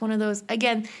it's just one of those,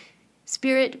 again,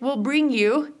 Spirit will bring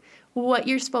you what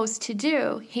you're supposed to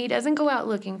do. He doesn't go out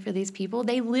looking for these people.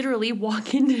 They literally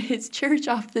walk into his church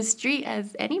off the street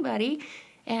as anybody,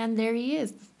 and there he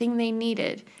is, the thing they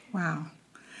needed. Wow.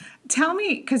 Tell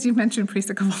me, because you've mentioned priest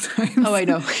a couple times. Oh, I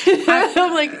know.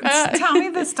 I'm like, Tell me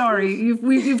the story.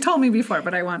 You've told me before,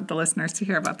 but I want the listeners to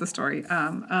hear about the story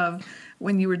of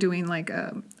when you were doing like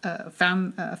a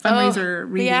fundraiser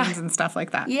readings and stuff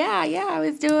like that. Yeah. I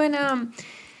was doing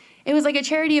it was like a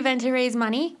charity event to raise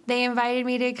money. They invited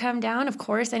me to come down. Of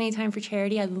course, anytime for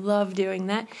charity. I love doing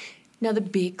that. Now, the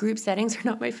big group settings are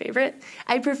not my favorite.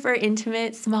 I prefer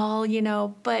intimate, small, you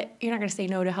know, but you're not going to say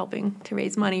no to helping to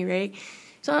raise money, right?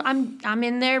 So I'm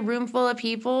in there, room full of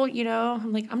people, you know.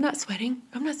 I'm like, I'm not sweating.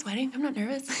 I'm not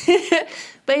nervous.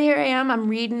 But here I am. I'm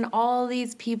reading all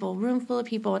these people, room full of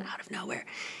people, and out of nowhere,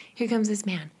 here comes this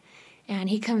man. And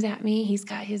he comes at me. He's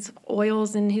got his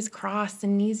oils and his cross,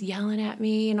 and he's yelling at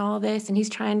me and all this. And he's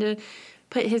trying to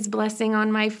put his blessing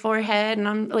on my forehead. And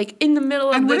I'm like in the middle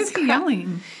of And what this. is he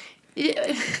yelling?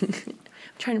 I'm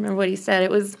trying to remember what he said.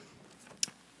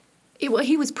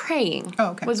 He was praying.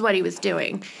 Oh, okay. Was what he was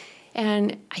doing.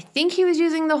 And I think he was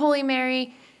using the Holy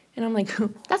Mary. And I'm like,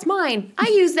 that's mine. I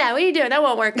use that. What are you doing? That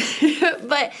won't work.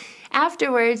 But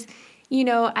afterwards,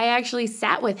 I actually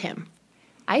sat with him.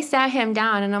 I sat him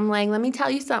down and I'm like, let me tell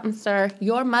you something, sir.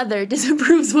 Your mother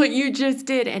disapproves what you just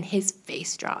did. And his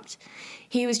face dropped.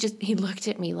 He looked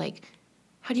at me like,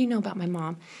 how do you know about my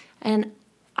mom? And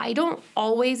I don't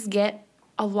always get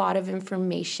a lot of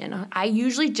information. I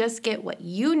usually just get what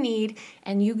you need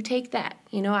and you take that.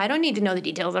 I don't need to know the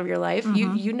details of your life.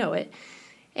 Mm-hmm. You know it.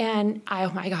 And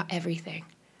I got everything.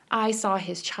 I saw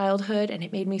his childhood, and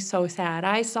it made me so sad.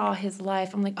 I saw his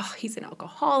life. I'm like, oh, he's an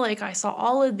alcoholic. I saw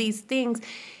all of these things.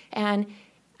 And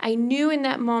I knew in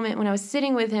that moment when I was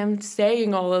sitting with him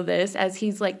saying all of this, as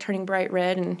he's like turning bright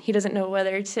red, and he doesn't know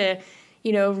whether to,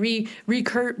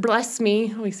 bless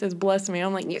me. Oh, he says, bless me.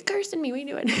 I'm like, you're cursing me. What are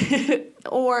you doing?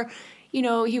 Or,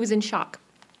 he was in shock.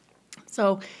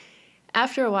 So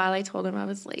after a while, I told him, I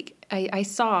was like, I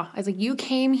was like, you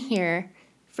came here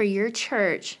for your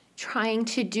church trying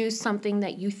to do something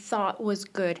that you thought was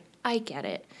good. I get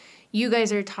it. You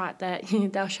guys are taught that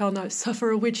thou shalt not suffer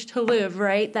a witch to live,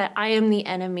 right? That I am the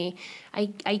enemy. I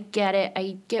get it.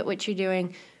 I get what you're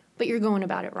doing, but you're going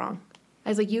about it wrong. I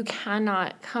was like, you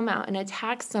cannot come out and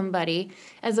attack somebody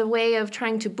as a way of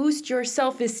trying to boost your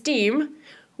self-esteem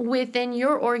within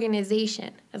your organization.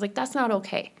 I was like, that's not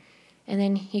okay. And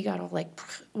then he got all like,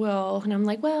 well, and I'm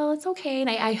like, well, it's okay. And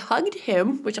I hugged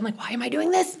him, which I'm like, why am I doing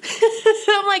this?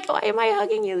 I'm like, why am I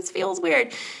hugging you? This feels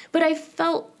weird. But I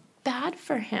felt bad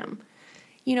for him.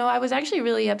 I was actually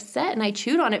really upset, and I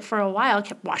chewed on it for a while. I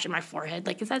kept washing my forehead.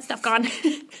 Like, is that stuff gone?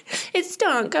 It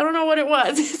stunk. I don't know what it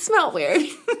was. It smelled weird.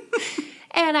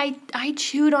 And I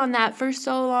chewed on that for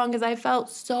so long because I felt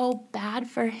so bad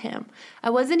for him. I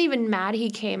wasn't even mad he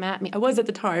came at me. I was at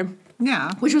the time.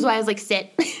 Yeah. Which was why I was like,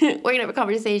 sit. We're going to have a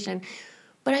conversation.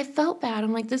 But I felt bad.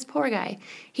 I'm like, this poor guy.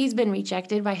 He's been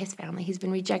rejected by his family. He's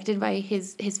been rejected by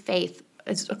his faith,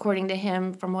 according to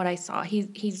him, from what I saw.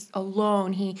 He's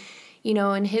alone.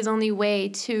 And his only way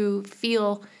to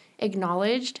feel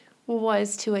acknowledged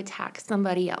was to attack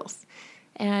somebody else.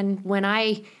 And when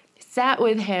I sat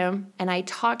with him and I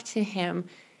talked to him,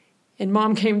 and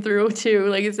Mom came through too,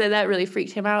 like I said, that really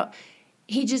freaked him out.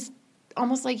 He just,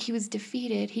 almost like he was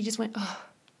defeated, he just went, oh.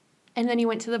 And then he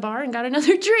went to the bar and got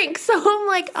another drink. So I'm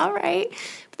like, all right.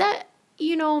 But that,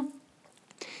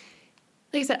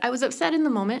 like I said, I was upset in the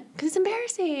moment because it's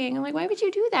embarrassing. I'm like, why would you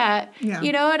do that? Yeah.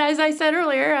 And as I said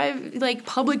earlier,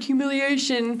 public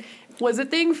humiliation was a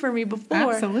thing for me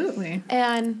before. Absolutely.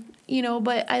 And,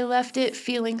 but I left it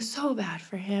feeling so bad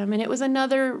for him. And it was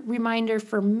another reminder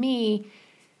for me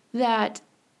that,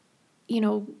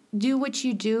 do what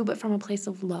you do, but from a place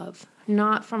of love,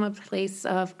 not from a place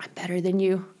of, I'm better than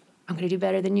you. I'm going to do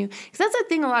better than you. Because that's the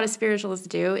thing a lot of spiritualists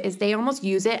do, is they almost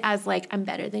use it as like, I'm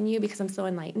better than you because I'm so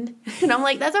enlightened. And I'm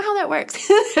like, that's not how that works.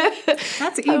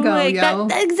 That's ego, like, yo.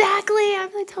 Exactly.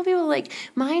 I tell people, like,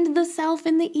 mind the self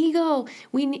and the ego.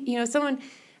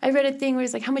 I read a thing where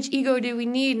it's like, how much ego do we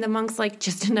need? And the monk's like,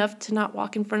 just enough to not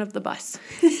walk in front of the bus.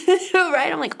 Right?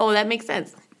 I'm like, oh, that makes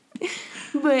sense.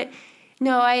 But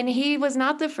no, and he was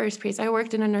not the first priest. I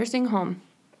worked in a nursing home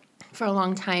for a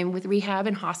long time with rehab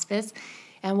and hospice.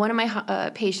 And one of my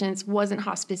patients wasn't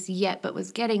hospice yet, but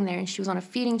was getting there, and she was on a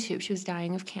feeding tube. She was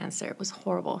dying of cancer. It was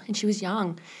horrible. And she was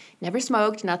young, never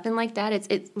smoked, nothing like that.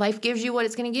 Life gives you what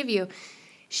it's going to give you.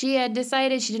 She had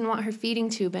decided she didn't want her feeding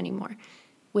tube anymore,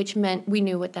 which meant we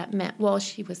knew what that meant. Well,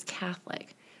 she was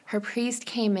Catholic. Her priest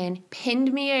came in,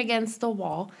 pinned me against the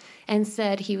wall, and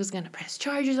said he was going to press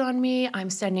charges on me. I'm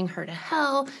sending her to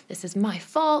hell. This is my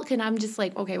fault. And I'm just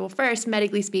like, okay, well, first,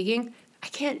 medically speaking, I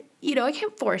can't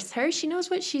force her. She knows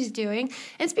what she's doing.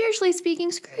 And spiritually speaking,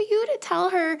 screw you to tell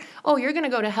her, oh, you're going to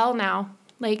go to hell now.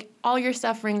 Like, all your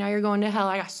suffering, now you're going to hell.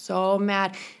 I got so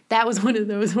mad. That was one of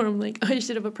those where I'm like, oh, I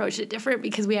should have approached it different,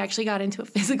 because we actually got into a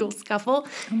physical scuffle,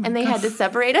 and they had to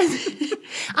separate us.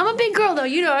 I'm a big girl, though.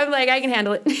 I'm like, I can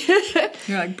handle it.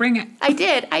 You're like, bring it. I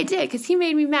did, because he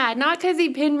made me mad. Not because he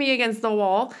pinned me against the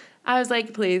wall. I was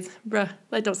like, please, bruh,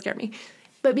 don't scare me.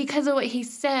 But because of what he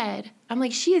said, I'm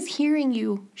like, she is hearing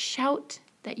you shout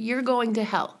that you're going to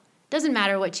hell. Doesn't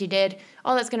matter what you did.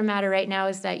 All that's going to matter right now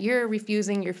is that you're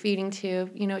refusing your feeding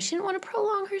tube. She didn't want to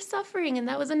prolong her suffering. And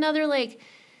that was another,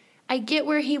 I get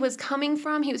where he was coming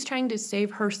from. He was trying to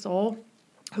save her soul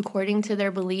according to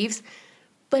their beliefs.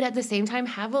 but at the same time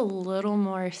have a little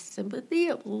more sympathy,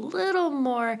 a little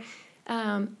more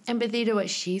empathy to what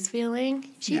she's feeling.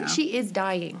 She is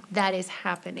dying. That is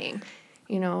happening,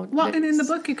 Well, and in the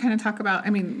book you kind of talk about,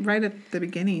 right at the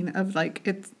beginning of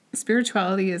like,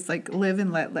 spirituality is like live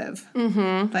and let live.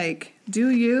 Mm-hmm. Like, do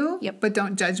you, but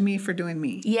don't judge me for doing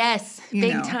me. Yes,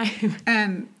 big time.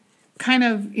 And kind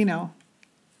of,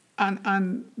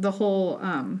 on the whole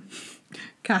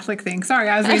Catholic thing. Sorry,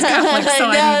 I was raised Catholic, so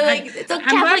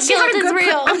I'm glad she had a good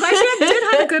real. I'm glad she did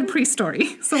have a good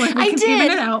pre-story, so like we can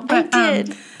even it out. But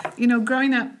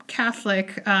growing up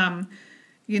Catholic,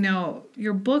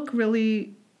 your book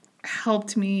really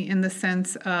helped me in the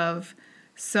sense of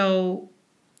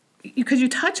because you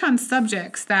touch on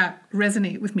subjects that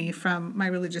resonate with me from my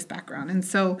religious background, and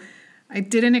so I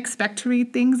didn't expect to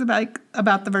read things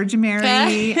about the Virgin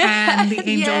Mary and the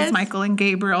angels, yes. Michael and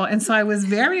Gabriel. And so I was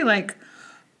very like,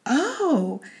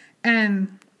 oh.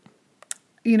 And,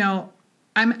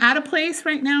 I'm at a place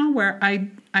right now where I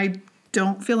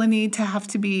don't feel a need to have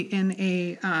to be in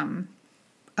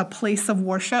a place of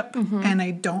worship. Mm-hmm. And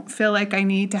I don't feel like I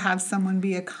need to have someone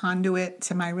be a conduit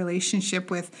to my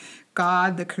relationship with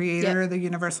God, the creator, the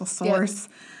universal source.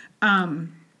 But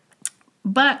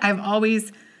I've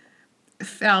always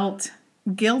felt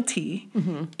guilty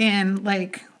in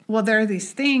like, well, there are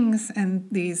these things and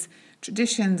these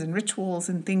traditions and rituals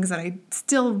and things that I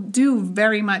still do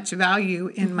very much value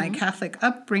in my Catholic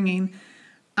upbringing.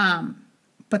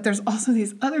 But there's also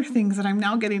these other things that I'm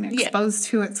now getting exposed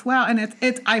to as well. And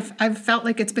I've felt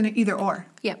like it's been an either or.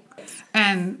 Yep.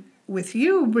 And with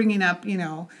you bringing up,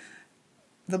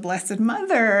 the Blessed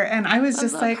Mother, and I was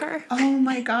just like, her. Oh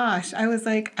my gosh. I was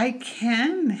like, I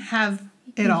can have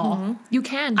it all. You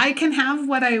can. I can have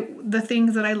the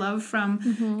things that I love from,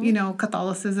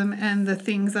 Catholicism, and the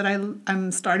things that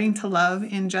I'm starting to love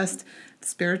in just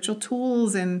spiritual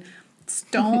tools and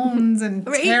stones and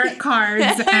tarot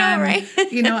cards,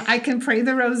 and I can pray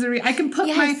the rosary. I can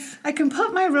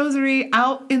put my rosary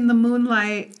out in the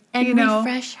moonlight and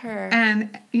refresh her.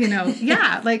 And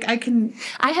like I can.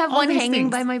 I have one hanging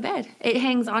by my bed. It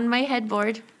hangs on my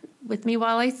headboard with me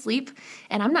while I sleep,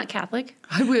 and I'm not Catholic.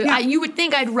 You would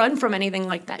think I'd run from anything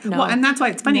like that. No. Well, and that's why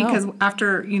it's funny, because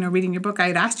after, reading your book, I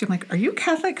had asked you, I'm like, are you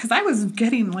Catholic? Because I was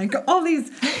getting, like, all these,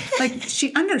 like,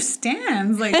 she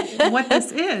understands, like, what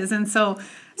this is. And so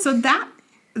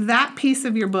that piece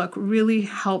of your book really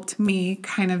helped me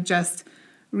kind of just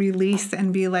release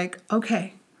and be like,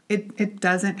 okay, it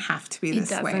doesn't have to be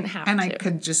this way. And I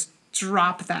could just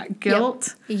drop that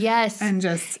guilt. Yep. Yes. And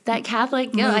just that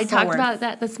Catholic guilt. I talked about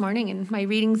that this morning in my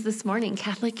readings this morning,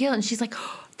 Catholic guilt. And she's like,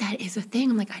 oh, that is a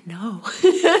thing. I'm like, I know.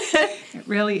 It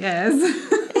really is.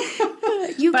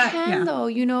 You can, though.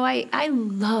 I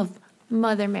love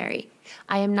Mother Mary.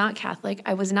 I am not Catholic.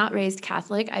 I was not raised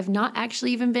Catholic. I've not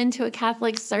actually even been to a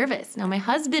Catholic service. Now, my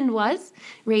husband was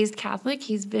raised Catholic.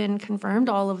 He's been confirmed,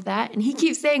 all of that. And he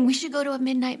keeps saying, we should go to a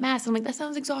midnight mass. I'm like, that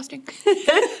sounds exhausting.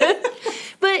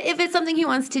 But if it's something he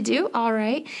wants to do, all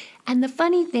right. And the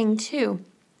funny thing, too,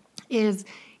 is,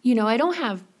 I don't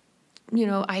have,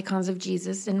 icons of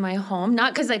Jesus in my home.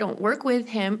 Not because I don't work with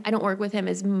him. I don't work with him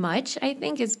as much, I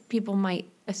think, as people might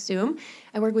assume.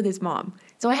 I work with his mom.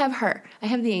 So I have her. I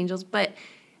have the angels. But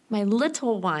my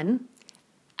little one,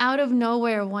 out of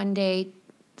nowhere one day,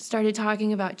 started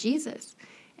talking about Jesus.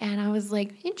 And I was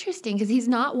like, interesting, because he's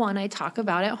not one I talk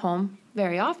about at home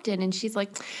very often. And she's like,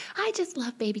 I just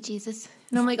love baby Jesus.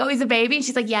 And I'm like, oh, he's a baby? And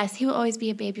she's like, yes, he will always be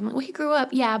a baby. I'm like, well, he grew up,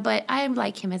 yeah, but I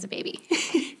like him as a baby.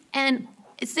 And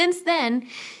since then,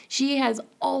 she has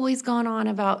always gone on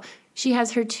about, she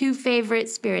has her two favorite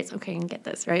spirits. Okay, I can get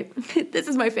this, right? This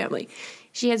is my family.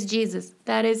 She has Jesus.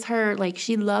 That is her, like,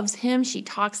 she loves him. She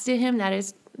talks to him. That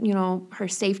is, her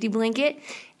safety blanket.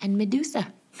 And Medusa.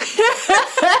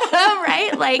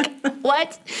 Right? Like,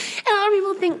 what? And a lot of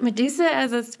people think Medusa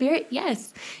as a spirit.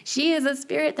 Yes, she is a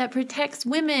spirit that protects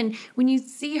women. When you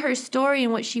see her story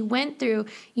and what she went through,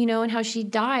 and how she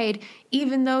died,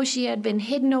 even though she had been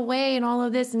hidden away and all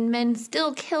of this, and men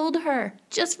still killed her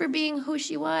just for being who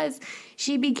she was,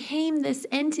 she became this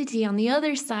entity on the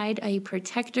other side, a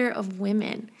protector of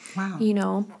women.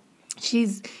 Wow.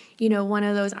 She's, one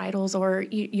of those idols or,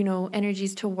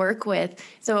 energies to work with.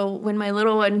 So when my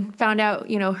little one found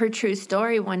out, her true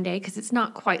story one day, because it's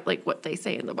not quite like what they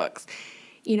say in the books,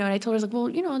 and I told her, like,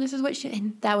 well, this is what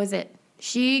and that was it.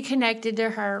 She connected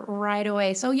to her right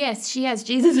away. So yes, she has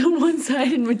Jesus on one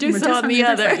side and Medusa on the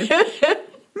other.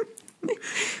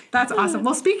 That's awesome.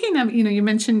 Well, speaking of, you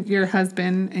mentioned your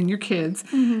husband and your kids.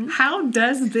 Mm-hmm. How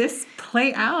does this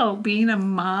play out, being a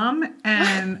mom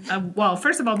and, well,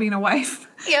 first of all, being a wife?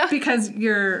 Yeah. Because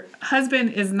your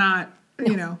husband is not,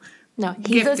 No,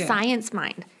 he's Gifted. a science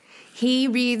mind. He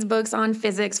reads books on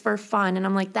physics for fun, and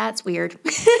I'm like, that's weird.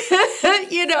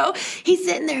 He's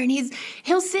sitting there and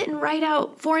he'll sit and write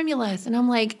out formulas, and I'm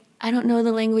like, I don't know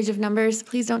the language of numbers.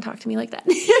 Please don't talk to me like that.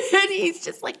 And he's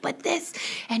just like, but this,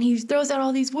 and he throws out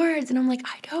all these words, and I'm like,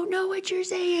 I don't know what you're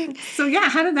saying. So yeah,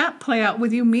 how did that play out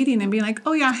with you meeting and being like,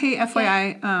 oh yeah, hey,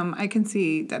 FYI, I can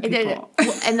see that people.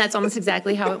 And that's almost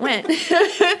exactly how it went.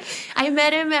 I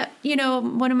met him at,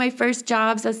 one of my first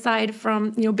jobs aside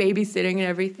from, babysitting and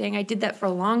everything. I did that for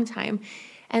a long time.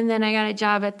 And then I got a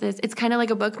job at this, it's kind of like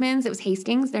a Bookman's. It was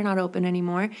Hastings. They're not open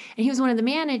anymore. And he was one of the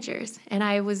managers. And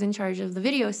I was in charge of the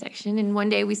video section. And one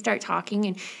day we start talking,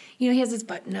 and, he has this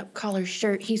button-up collar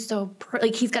shirt. He's so,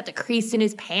 he's got the crease in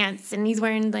his pants. And he's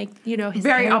wearing, his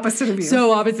Very hair. opposite of you.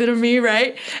 So opposite of me,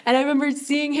 right? And I remember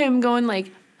seeing him going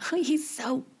like, oh, he's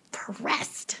so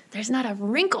pressed. There's not a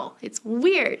wrinkle. It's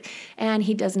weird. And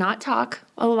he does not talk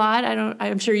a lot.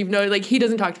 I'm sure you know, he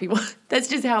doesn't talk to people. That's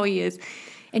just how he is.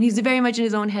 And he's very much in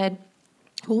his own head.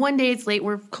 Well, one day it's late.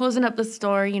 We're closing up the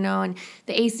store, and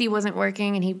the AC wasn't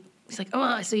working. And he's like,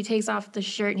 oh, so he takes off the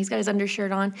shirt and he's got his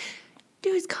undershirt on.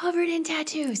 Dude's covered in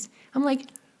tattoos. I'm like,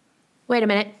 wait a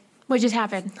minute. What just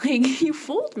happened? You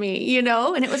fooled me,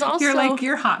 And it was also... You're like,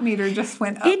 your hot meter just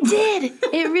went up. It did.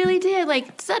 It really did.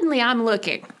 Suddenly I'm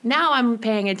looking. Now I'm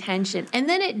paying attention. And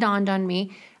then it dawned on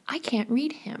me, I can't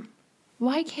read him.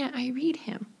 Why can't I read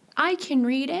him? I can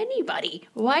read anybody.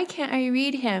 Why can't I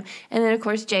read him? And then, of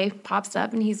course, Jay pops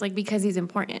up, and he's like, because he's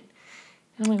important.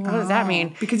 And I'm like, what does that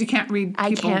mean? Because you can't read people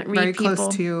I can't read very people.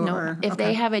 close to you. No. If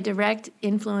they have a direct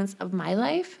influence of my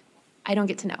life, I don't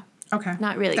get to know. Okay.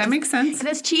 Not really. That makes sense.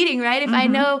 That's cheating, right? If I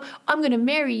know I'm going to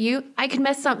marry you, I can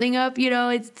mess something up,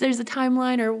 there's a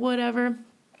timeline or whatever.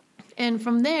 And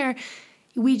from there,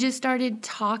 we just started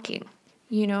talking.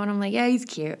 And I'm like, yeah, he's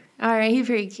cute. All right, he's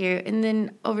pretty cute. And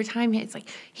then over time, it's like,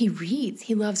 he reads.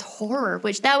 He loves horror,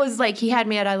 which that was he had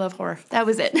me at I love horror. That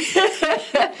was it.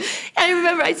 I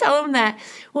remember I tell him that.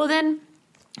 Well, then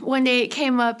one day it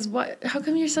came up, how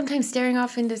come you're sometimes staring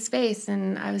off into space?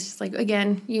 And I was just like,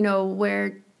 again,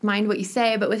 mind what you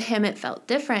say. But with him, it felt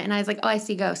different. And I was like, oh, I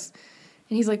see ghosts.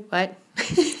 And he's like, what?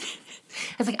 I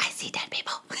was like, I see dead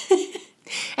people.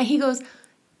 And he goes,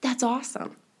 that's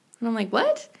awesome. And I'm like,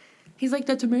 what? He's like,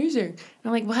 that's amazing. And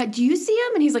I'm like, what, do you see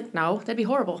him? And he's like, no, that'd be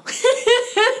horrible.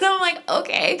 And I'm like,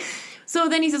 okay. So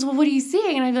then he says, well, what are you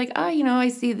seeing? And I'd be like, oh, I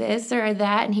see this or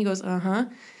that. And he goes, uh-huh.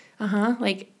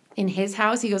 In his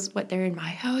house, he goes, what, they're in my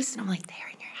house? And I'm like,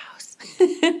 they're in your house.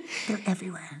 They're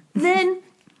everywhere. Then,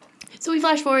 so we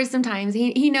flash forward sometimes.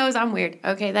 He knows I'm weird.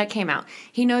 Okay, that came out.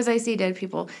 He knows I see dead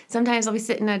people. Sometimes I'll be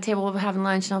sitting at a table having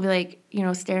lunch, and I'll be like,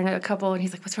 staring at a couple, and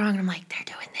he's like, what's wrong? And I'm like, they're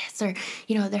doing this, or,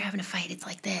 they're having a fight. It's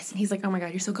like this. And he's like, oh my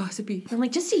God, you're so gossipy. And I'm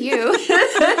like, just to you.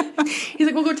 He's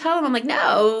like, well, go tell him. I'm like,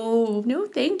 no,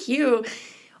 thank you.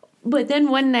 But then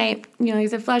one night, he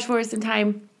said, flash forward some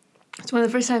time. It's one of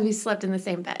the first times we slept in the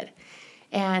same bed.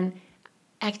 And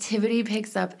activity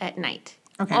picks up at night.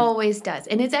 Okay. Always does.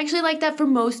 And it's actually like that for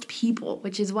most people,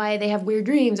 which is why they have weird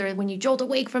dreams or when you jolt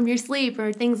awake from your sleep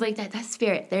or things like that. That's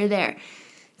spirit. They're there.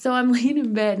 So I'm laying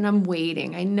in bed and I'm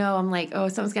waiting. I know I'm like, oh,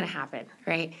 something's going to happen,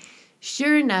 right?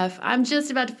 Sure enough, I'm just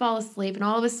about to fall asleep, and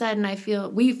all of a sudden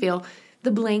we feel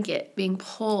the blanket being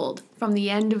pulled from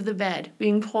the end of the bed,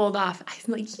 being pulled off.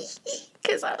 I'm like,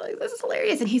 because I'm like, this is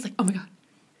hilarious. And he's like, oh my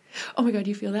God, do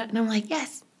you feel that? And I'm like,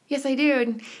 yes, I do.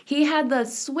 And he had the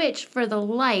switch for the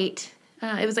light.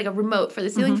 It was like a remote for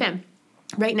the ceiling fan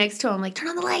right next to him. I'm like, turn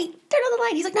on the light.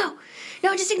 He's like, no,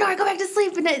 just ignore it. Go back to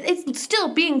sleep. And it's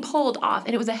still being pulled off.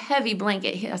 And it was a heavy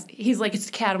blanket. He's like, it's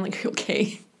a cat. I'm like,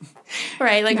 okay.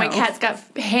 Right? Like, no. My cat's got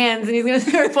hands and he's going to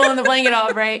start pulling the blanket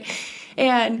off, right?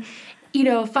 And,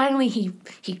 finally he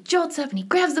jolts up and he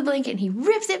grabs the blanket and he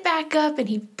rips it back up and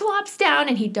he plops down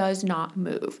and he does not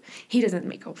move. He doesn't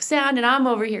make a sound. And I'm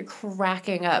over here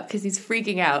cracking up because he's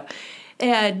freaking out.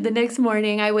 And the next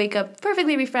morning, I wake up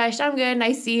perfectly refreshed. I'm good, and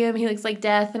I see him. He looks like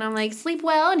death, and I'm like, sleep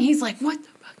well? And he's like, what the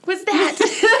fuck was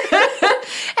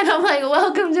that? And I'm like,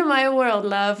 welcome to my world,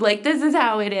 love. This is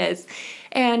how it is.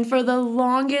 And for the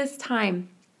longest time,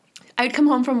 I would come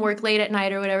home from work late at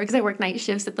night or whatever, because I work night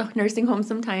shifts at the nursing home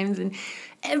sometimes, and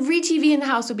every TV in the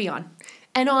house would be on,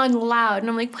 and on loud. And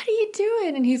I'm like, what are you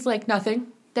doing? And he's like, nothing.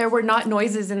 There were not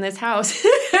noises in this house.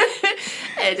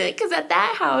 Because at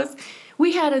that house,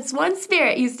 we had this one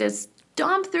spirit used to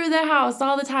stomp through the house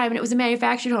all the time, and it was a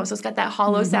manufactured home, so it's got that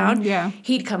hollow sound. Yeah.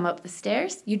 He'd come up the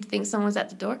stairs. You'd think someone's at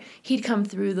the door. He'd come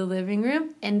through the living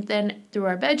room, and then through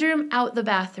our bedroom, out the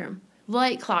bathroom.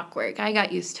 like clockwork. I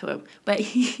got used to him, but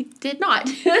he did not.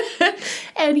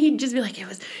 And he'd just be like, it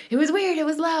was weird, it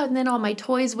was loud. And then all my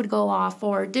toys would go off,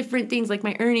 or different things like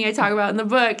my Ernie I talk about in the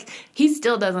book. He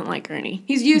still doesn't like Ernie.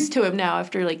 He's used to him now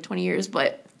after like 20 years,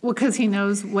 but... Well, because he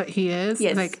knows what he is?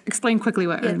 Yes. Like, explain quickly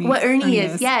what Ernie is. What Ernie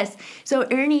is, yes. So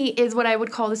Ernie is what I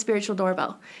would call the spiritual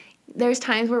doorbell. There's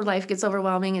times where life gets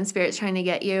overwhelming and spirit's trying to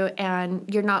get you, and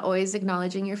you're not always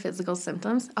acknowledging your physical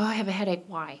symptoms. Oh, I have a headache.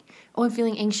 Why? Oh, I'm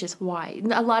feeling anxious. Why?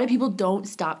 A lot of people don't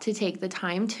stop to take the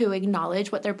time to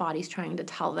acknowledge what their body's trying to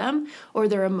tell them or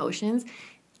their emotions.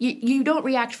 You don't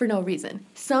react for no reason.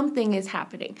 Something is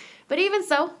happening. But even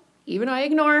so, even I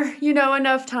ignore,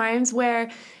 enough times where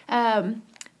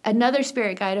another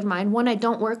spirit guide of mine, one I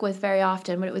don't work with very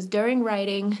often, but it was during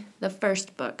writing the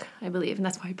first book, I believe, and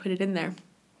that's why I put it in there.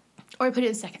 Or I put it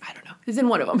in second. I don't know. It's in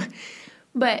one of them.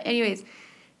 But anyways,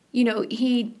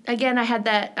 I had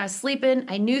that, I was sleeping.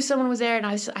 I knew someone was there, and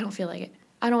I don't feel like it.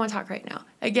 I don't want to talk right now.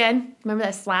 Again, remember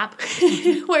that slap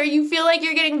where you feel like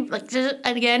you're getting, like,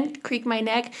 and again, creak my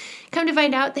neck. Come to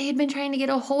find out, they had been trying to get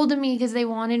a hold of me because they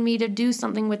wanted me to do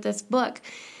something with this book.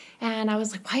 And I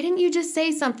was like, why didn't you just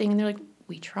say something? And they're like,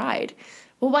 we tried.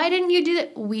 Well, why didn't you do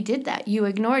that? We did that. You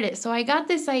ignored it. So I got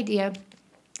this idea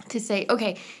to say,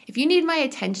 okay, if you need my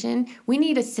attention, we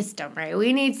need a system, right?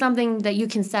 We need something that you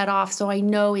can set off so I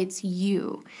know it's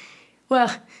you. Well,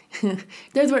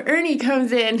 that's where Ernie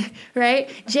comes in, right?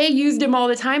 Jay used him all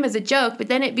the time as a joke, but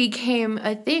then it became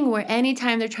a thing where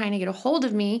anytime they're trying to get a hold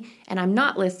of me and I'm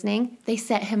not listening, they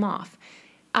set him off.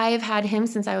 I have had him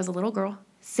since I was a little girl.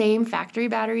 Same factory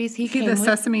batteries he came the with.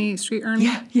 Sesame Street Ernie?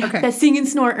 Yeah. Okay. That sing and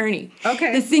snore Ernie.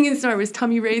 Okay. The sing and snore was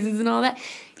tummy raises and all that.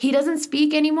 He doesn't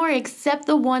speak anymore except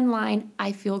the one line,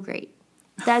 I feel great.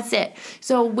 That's it.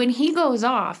 So when he goes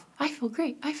off, I feel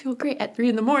great. I feel great. At 3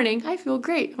 a.m, I feel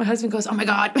great. My husband goes, oh my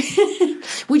God,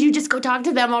 would you just go talk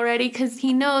to them already? Because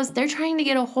he knows they're trying to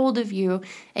get a hold of you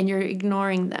and you're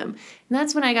ignoring them. And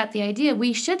that's when I got the idea.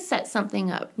 We should set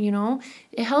something up,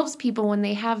 It helps people when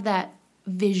they have that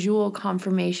visual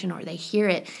confirmation or they hear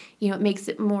it. It makes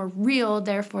it more real.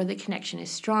 Therefore, the connection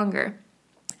is stronger.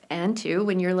 And two,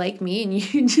 when you're like me and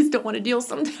you just don't want to deal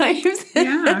sometimes.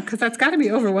 Yeah, because that's got to be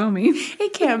overwhelming.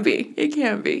 It can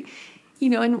be.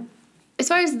 And as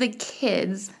far as the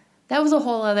kids, that was a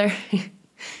whole other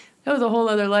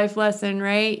life lesson,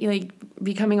 right? Like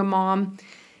becoming a mom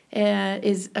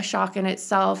is a shock in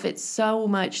itself. It's so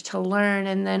much to learn.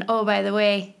 And then, oh, by the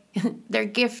way, they're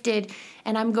gifted.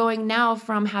 And I'm going now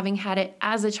from having had it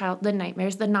as a child, the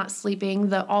nightmares, the not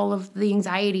sleeping, all of the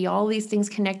anxiety, all these things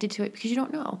connected to it because you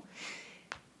don't know.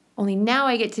 Only now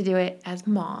I get to do it as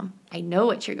mom. I know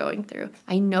what you're going through.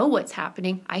 I know what's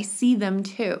happening. I see them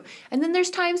too. And then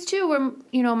there's times too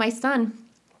where, my son,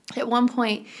 at one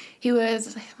point, he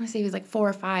was like 4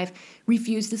 or 5,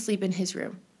 refused to sleep in his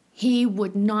room. He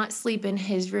would not sleep in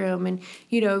his room. And,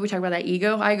 we talk about that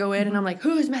ego. I go in and I'm like,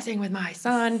 who's messing with my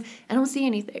son? I don't see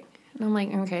anything. And I'm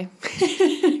like, okay,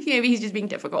 maybe he's just being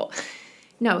difficult.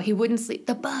 No, he wouldn't sleep.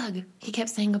 The bug. He kept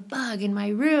saying a bug in my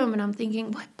room. And I'm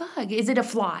thinking, what bug? Is it a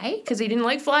fly? Because he didn't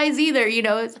like flies either.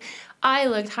 I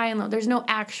looked high and low. There's no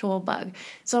actual bug.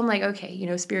 So I'm like,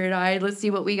 okay, spirit eye, let's see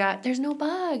what we got. There's no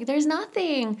bug. There's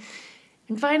nothing.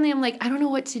 And finally, I'm like, I don't know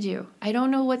what to do. I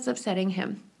don't know what's upsetting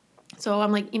him. So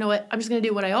I'm like, you know what? I'm just going to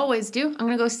do what I always do. I'm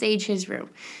going to go sage his room.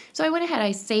 So I went ahead.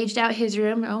 I saged out his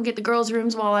room. I don't get the girls'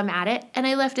 rooms while I'm at it. And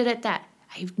I left it at that.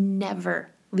 I never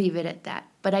leave it at that.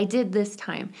 But I did this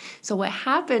time. So what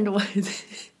happened was,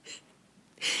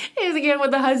 is again with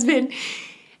the husband,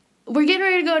 we're getting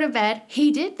ready to go to bed.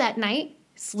 He did that night,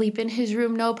 sleep in his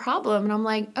room, no problem. And I'm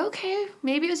like, okay,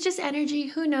 maybe it was just energy.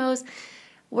 Who knows?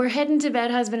 We're heading to bed,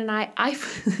 husband and I. I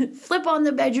flip on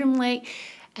the bedroom light.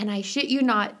 And I shit you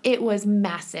not, it was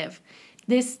massive.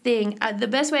 This thing, the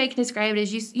best way I can describe it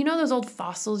is, you know those old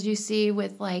fossils you see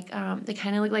with they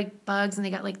kind of look like bugs and they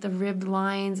got like the ribbed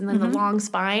lines and then the long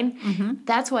spine? Mm-hmm.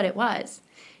 That's what it was.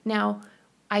 Now,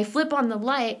 I flip on the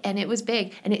light and it was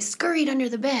big and it scurried under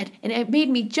the bed and it made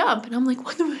me jump. And I'm like,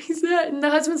 what the fuck is that? And the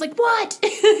husband's like, what?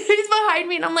 He's behind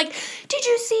me. And I'm like, did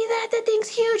you see that? That thing's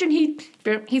huge.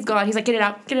 And he's gone. He's like, get it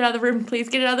out. Get it out of the room, please.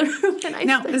 Get it out of the room. And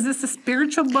now, is this a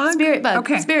spiritual bug? Spirit bug.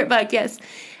 Okay. Spirit bug, yes.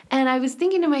 And I was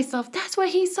thinking to myself, that's what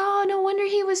he saw. No wonder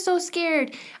he was so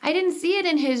scared. I didn't see it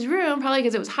in his room, probably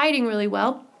because it was hiding really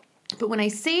well. But when I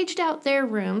saged out their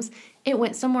rooms, it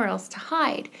went somewhere else to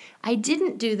hide. I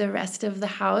didn't do the rest of the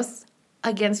house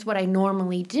against what I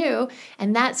normally do,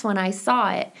 and that's when I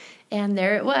saw it. And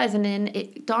there it was, and then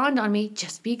it dawned on me,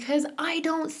 just because I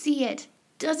don't see it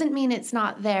doesn't mean it's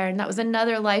not there. And that was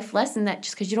another life lesson, that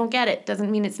just because you don't get it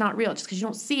doesn't mean it's not real. Just because you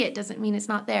don't see it doesn't mean it's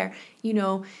not there.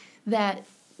 That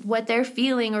what they're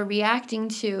feeling or reacting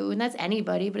to, and that's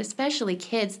anybody, but especially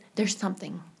kids, there's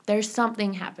something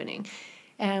happening.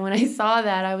 And when I saw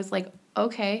that, I was like,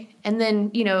 okay. And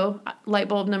then, light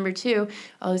bulb number 2,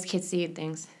 oh, this kid's seeing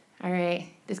things. All right,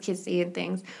 this kid's seeing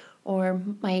things. Or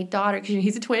my daughter, because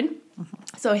he's a twin,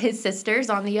 so his sister's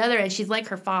on the other end. She's like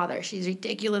her father. She's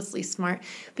ridiculously smart,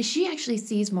 but she actually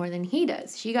sees more than he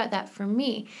does. She got that from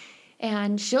me.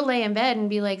 And she'll lay in bed and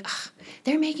be like,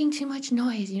 they're making too much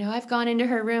noise. I've gone into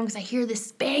her room because I hear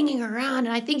this banging around,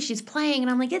 and I think she's playing. And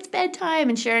I'm like, it's bedtime.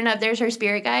 And sure enough, there's her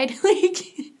spirit guide, like,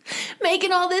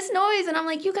 making all this noise. And I'm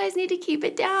like, you guys need to keep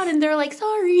it down. And they're like,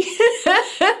 sorry.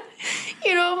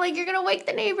 I'm like, you're going to wake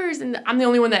the neighbors. And I'm the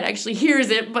only one that actually hears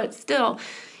it, but still,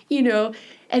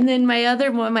 And then my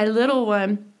other one, my little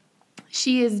one,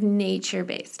 she is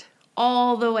nature-based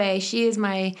all the way. She is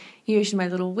she's my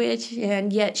little witch,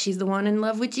 and yet she's the one in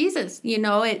love with Jesus.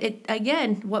 It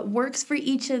again, what works for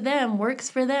each of them works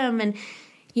for them. And,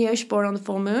 she's born on the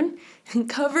full moon,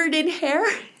 covered in hair.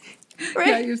 Right?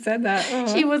 Yeah, you said that.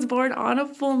 Uh-huh. She was born on a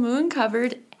full moon,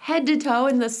 covered head to toe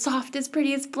in the softest,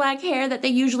 prettiest black hair that they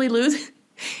usually lose,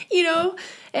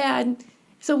 and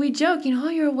so we joke, oh,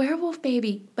 you're a werewolf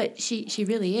baby, but she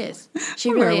really is.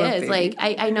 She really is. Baby. Like,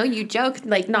 I know you joke,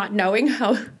 like, not knowing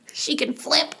how she can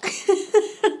flip.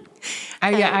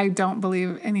 I don't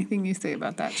believe anything you say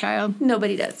about that child.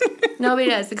 Nobody does. Nobody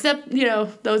does, except,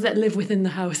 those that live within the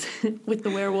house with the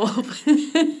werewolf.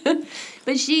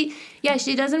 But she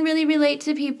doesn't really relate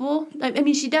to people. I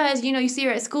mean, she does. You see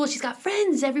her at school. She's got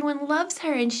friends. Everyone loves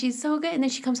her, and she's so good. And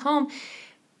then she comes home,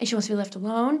 and she wants to be left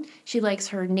alone. She likes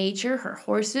her nature, her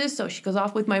horses, so she goes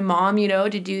off with my mom,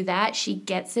 to do that. She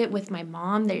gets it with my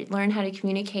mom. They learn how to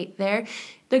communicate there.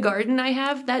 The garden I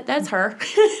have, that's her.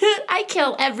 I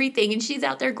kill everything, and she's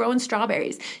out there growing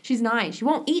strawberries. She's 9. She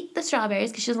won't eat the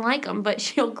strawberries because she doesn't like them, but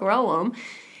she'll grow them.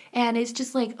 And it's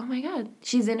just like, oh, my God,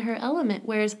 she's in her element,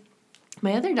 whereas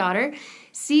my other daughter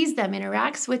sees them,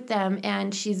 interacts with them,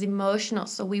 and she's emotional.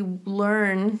 So we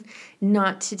learn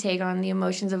not to take on the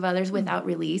emotions of others without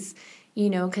release,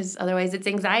 because otherwise it's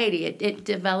anxiety. It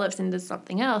develops into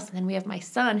something else. And then we have my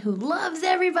son who loves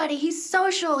everybody. He's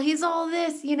social. He's all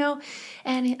this,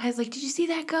 And I was like, did you see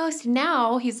that ghost? And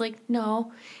now he's like,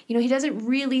 no. He doesn't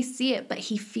really see it, but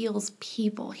he feels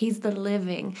people. He's the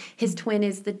living. His twin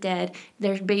is the dead.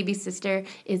 Their baby sister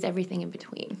is everything in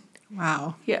between.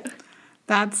 Wow. Yeah.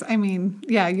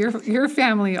 Your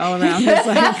family all around is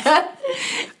like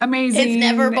amazing. It's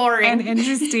never boring and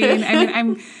interesting.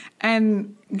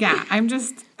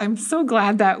 I'm so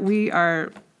glad that we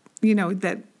are,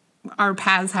 that our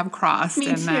paths have crossed. Me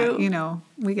and too. That,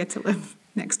 we get to live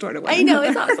next door to one another. I know,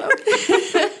 it's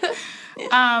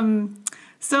awesome.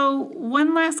 So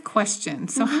one last question.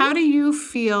 So how do you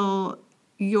feel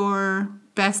you're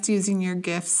best using your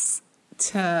gifts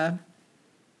to,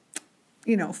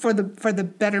 for the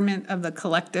betterment of the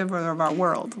collective or of our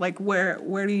world? Like,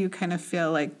 where do you kind of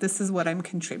feel like this is what I'm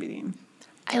contributing?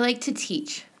 I like to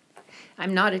teach.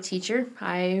 I'm not a teacher.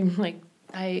 I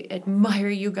admire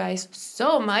you guys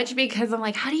so much because I'm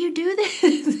like, how do you do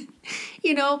this?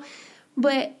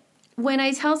 But when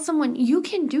I tell someone, you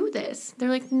can do this, they're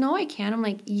like, no, I can't. I'm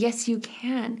like, yes, you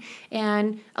can.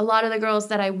 And a lot of the girls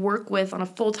that I work with on a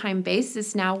full-time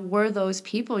basis now were those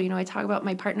people. I talk about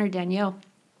my partner, Danielle,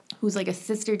 who's like a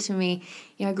sister to me.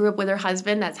 I grew up with her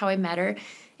husband. That's how I met her.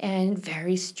 And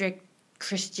very strict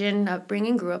Christian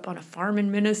upbringing, grew up on a farm in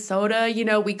Minnesota.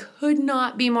 We could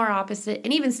not be more opposite.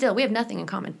 And even still, we have nothing in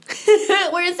common.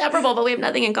 We're inseparable, but we have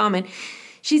nothing in common.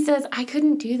 She says, I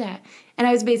couldn't do that. And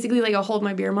I was basically like a hold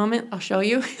my beer moment. I'll show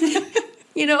you.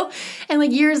 And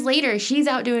like years later, she's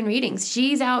out doing readings.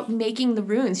 She's out making the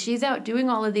runes. She's out doing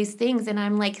all of these things. And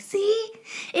I'm like, see,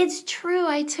 it's true.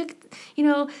 I took,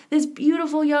 this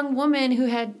beautiful young woman who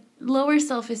had lower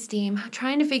self-esteem,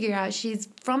 trying to figure out, she's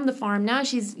from the farm. Now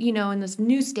she's, in this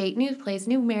new state, new place,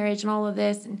 new marriage and all of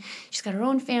this. And she's got her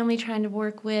own family trying to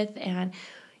work with. And,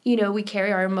 we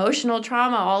carry our emotional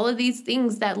trauma, all of these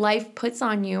things that life puts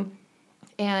on you.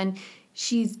 And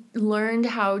she's learned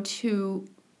how to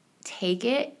take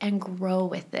it and grow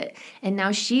with it. And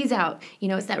now she's out,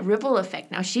 it's that ripple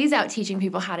effect. Now she's out teaching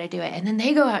people how to do it. And then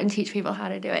they go out and teach people how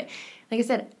to do it. Like I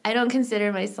said, I don't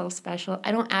consider myself special.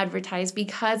 I don't advertise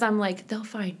because I'm like, they'll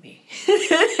find me.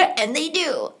 And they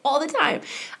do all the time.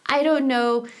 I don't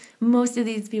know most of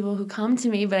these people who come to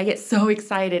me, but I get so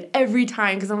excited every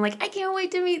time because I'm like, I can't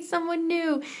wait to meet someone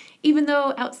new. Even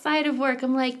though outside of work,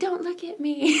 I'm like, don't look at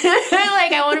me.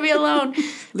 Like, I want to be alone.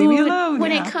 Leave me alone.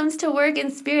 When it comes to work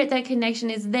and spirit, that connection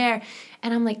is there.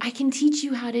 And I'm like, I can teach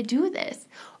you how to do this.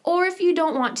 Or if you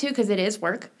don't want to, because it is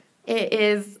work. It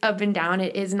is up and down.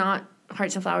 It is not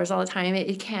hearts and flowers all the time.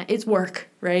 It can't, it's work,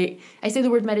 right? I say the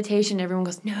word meditation, everyone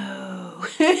goes, no,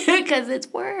 because it's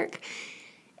work.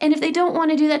 And if they don't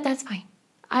want to do that, that's fine.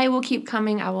 I will keep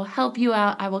coming. I will help you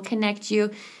out. I will connect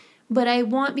you. But I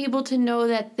want people to know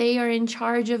that they are in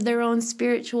charge of their own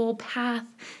spiritual path.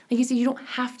 Like you said, you don't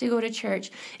have to go to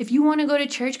church. If you want to go to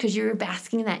church because you're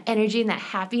basking in that energy and that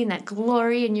happy and that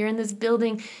glory, and you're in this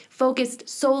building focused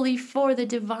solely for the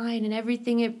divine and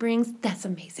everything it brings, that's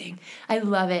amazing. I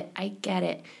love it. I get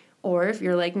it. Or if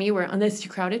you're like me, where unless it's too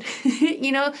crowded,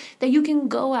 that you can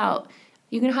go out.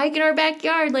 You can hike in our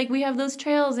backyard, like we have those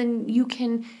trails, and you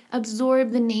can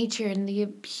absorb the nature and the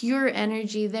pure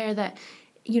energy there that,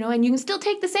 and you can still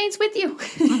take the saints with you.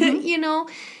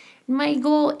 My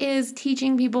goal is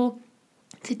teaching people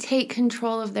to take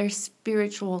control of their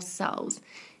spiritual selves.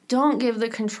 Don't give the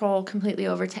control completely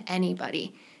over to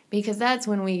anybody, because that's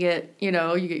when we get, you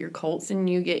get your cults and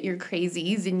you get your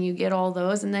crazies and you get all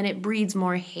those, and then it breeds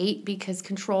more hate because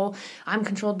I'm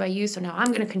controlled by you, so now I'm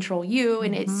going to control you,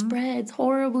 and it spreads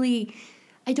horribly.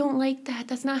 I don't like that.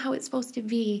 That's not how it's supposed to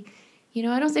be. I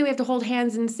don't say we have to hold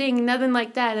hands and sing, nothing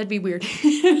like that. That'd be weird.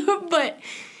 But,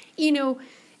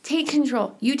 take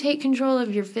control. You take control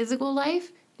of your physical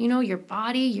life, your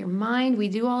body, your mind. We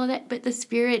do all of that, but the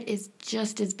spirit is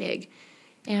just as big.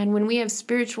 And when we have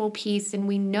spiritual peace and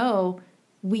we know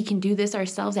we can do this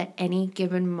ourselves at any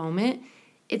given moment,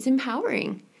 it's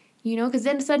empowering. Because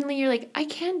then suddenly you're like, I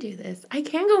can do this. I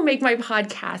can go make my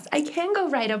podcast. I can go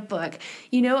write a book.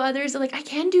 Others are like, I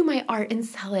can do my art and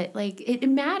sell it. Like, it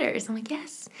matters. I'm like,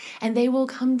 yes. And they will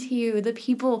come to you. The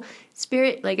people,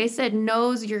 spirit, like I said,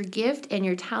 knows your gift and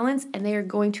your talents, and they are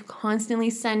going to constantly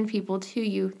send people to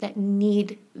you that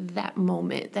need that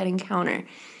moment, that encounter.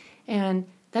 And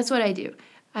that's what I do.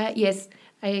 Yes,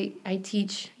 I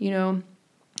teach,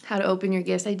 how to open your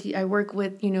gifts. I work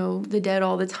with, the dead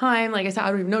all the time. Like I said, I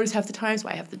don't even notice half the time, so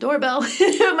I have the doorbell,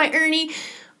 my Ernie.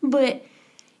 But,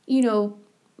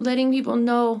 letting people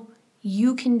know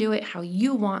you can do it how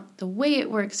you want, the way it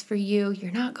works for you.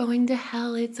 You're not going to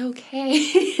hell. It's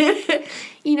okay.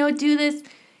 Do this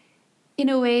in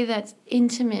a way that's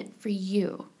intimate for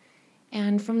you.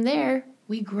 And from there,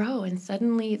 we grow. And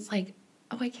suddenly it's like,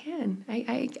 oh, I can.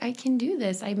 I can do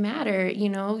this. I matter.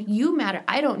 You matter.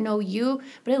 I don't know you,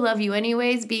 but I love you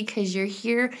anyways because you're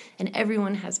here and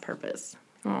everyone has purpose.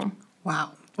 Oh.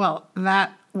 Wow. Well,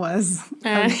 that was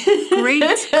a great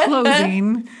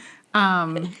closing.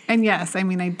 And yes,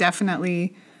 I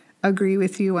definitely agree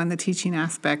with you on the teaching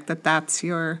aspect that's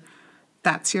your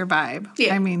vibe.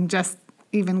 Yeah. Just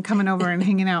even coming over and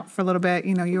hanging out for a little bit,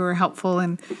 you were helpful,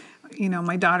 and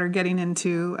my daughter getting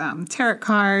into tarot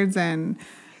cards and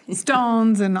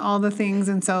stones and all the things.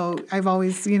 And so I've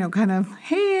always, kind of,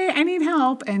 hey, I need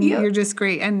help. And You're just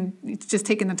great. And it's just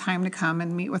taking the time to come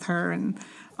and meet with her and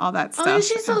all that stuff. Oh,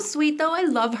 she's so sweet, though. I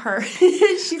love her.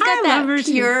 She's got that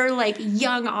pure,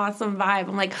 young, awesome vibe.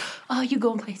 I'm like, oh, you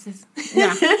going places.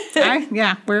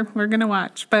 Yeah. We're going to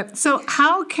watch. But so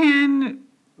how can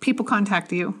people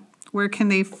contact you? Where can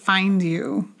they find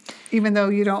you? Even though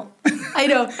you don't. I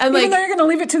know. Even though you're going to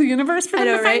leave it to the universe for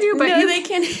them to find you. But they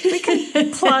can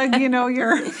plug,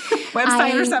 your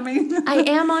website or something. I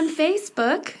am on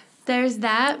Facebook. There's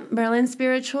that, Merlin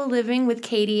Spiritual Living with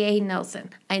Katie A.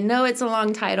 Nelson. I know it's a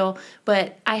long title,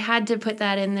 but I had to put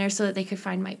that in there so that they could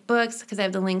find my books, because I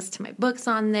have the links to my books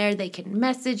on there. They can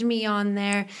message me on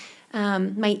there.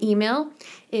 My email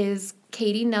is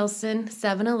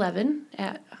katienelson711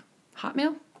 at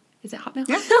Hotmail. Is it Hotmail?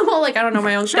 Yeah. Well, I don't know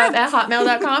my own stuff at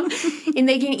hotmail.com. And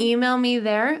they can email me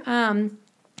there.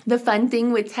 The fun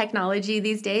thing with technology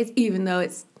these days, even though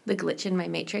it's the glitch in my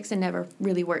matrix and never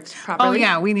really works properly. Oh,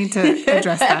 yeah. We need to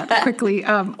address that quickly.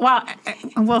 Well,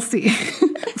 we'll see.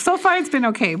 So far, it's been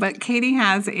okay. But Katie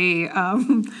has a...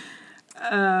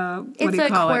 it's a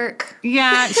quirk.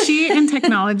 Yeah, she and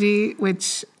technology,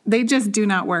 which they just do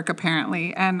not work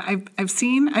apparently. And I've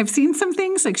seen some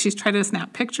things, like she's tried to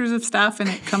snap pictures of stuff and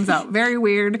it comes out very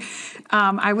weird.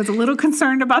 I was a little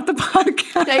concerned about the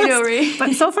podcast. I know, right?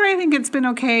 But so far I think it's been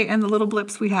okay, and the little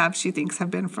blips we have, she thinks, have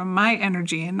been from my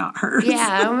energy and not hers.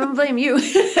 Yeah, I'm gonna blame you.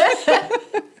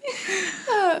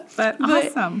 But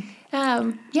awesome.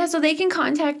 So they can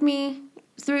contact me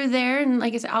through there, and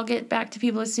like I said, I'll get back to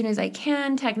people as soon as I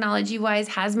can. Technology-wise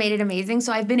has made it amazing,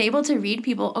 so I've been able to read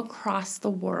people across the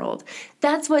world.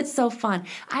 That's what's so fun.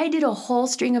 I did a whole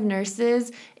string of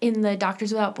nurses in the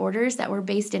Doctors Without Borders that were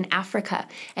based in Africa,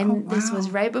 and this was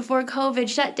right before COVID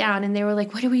shut down, and they were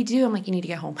like, what do we do? I'm like, you need to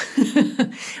get home.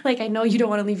 I know you don't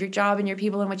want to leave your job and your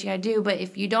people and what you got to do, but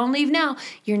if you don't leave now,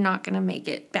 you're not going to make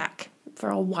it back for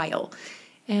a while.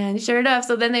 And sure enough,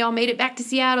 so then they all made it back to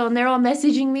Seattle, and they're all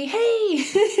messaging me, hey,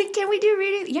 can we do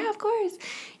reading? Yeah, of course.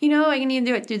 I can either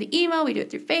do it through the email, we do it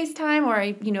through FaceTime, or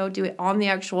I, do it on the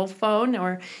actual phone,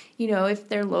 or, if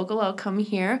they're local, I'll come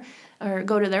here or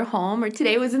go to their home. Or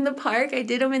today was in the park. I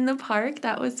did them in the park.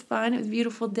 That was fun. It was a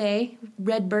beautiful day.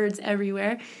 Red birds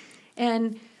everywhere.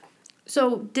 And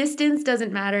so distance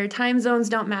doesn't matter. Time zones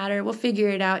don't matter. We'll figure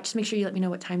it out. Just make sure you let me know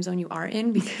what time zone you are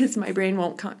in, because my brain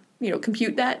won't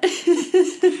compute that.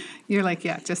 You're like,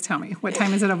 yeah, just tell me. What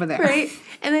time is it over there? Right.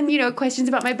 And then, questions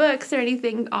about my books or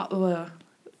anything.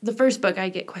 The first book, I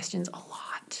get questions a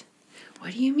lot.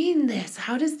 What do you mean this?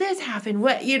 How does this happen?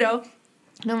 What.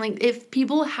 And I'm like, if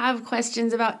people have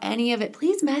questions about any of it,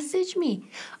 please message me.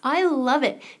 I love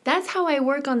it. That's how I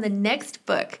work on the next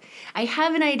book. I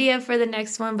have an idea for the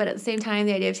next one, but at the same time,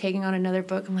 the idea of taking on another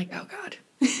book, I'm like, oh, God.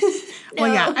 No.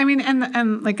 Well, yeah, I mean,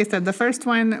 and like I said, the first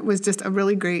one was just a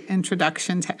really great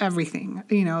introduction to everything,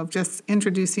 just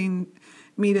introducing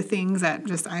me to things that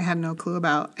just I had no clue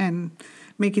about, and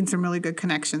making some really good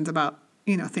connections about,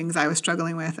 things I was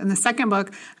struggling with. And the second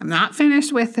book, I'm not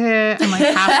finished with it. I'm like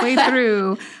halfway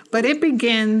through, but it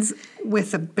begins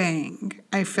with a bang.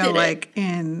 I feel like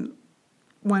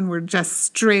when we're just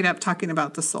straight up talking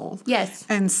about the soul. Yes.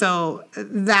 And so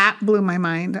that blew my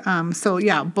mind. So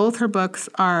yeah, both her books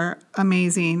are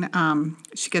amazing.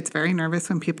 She gets very nervous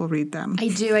when people read them. I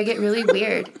do. I get really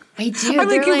weird. I do. I'm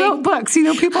like, you wrote books.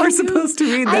 People are supposed to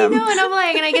read them. I know. And I'm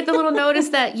like, and I get the little notice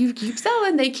that you keep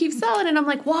selling, they keep selling. And I'm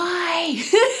like, why?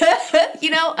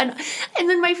 And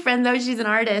then my friend, though, she's an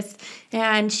artist,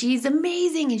 and she's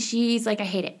amazing. And she's like, I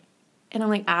hate it. And I'm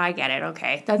like, I get it.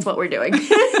 Okay, that's what we're doing.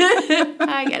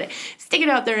 I get it. Stick it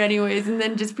out there anyways, and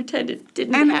then just pretend it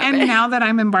didn't happen. And now that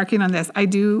I'm embarking on this, I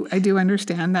do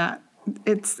understand that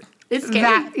it's scary.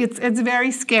 That it's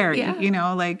very scary.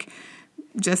 Yeah. Like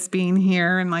just being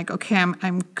here and like, okay,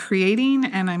 I'm creating,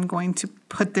 and I'm going to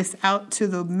put this out to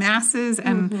the masses,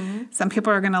 and some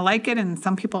people are going to like it, and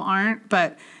some people aren't.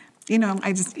 But you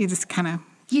just kind of.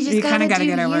 You gotta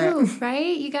get over it.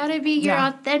 Right? You gotta be your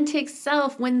authentic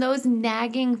self when those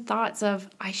nagging thoughts of,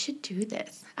 I should do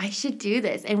this,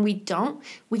 and we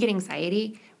get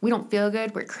anxiety, we don't feel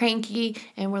good, we're cranky,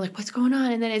 and we're like, what's going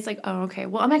on? And then it's like, oh, okay,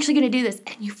 well, I'm actually gonna do this,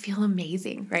 and you feel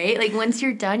amazing, right? Like once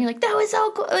you're done, you're like, that was so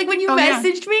cool. Like when you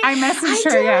messaged me, I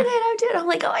messaged her, I did it. I'm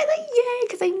like, oh, I like, yay,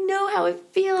 because I know how it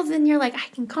feels, and you're like, I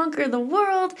can conquer the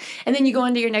world, and then you go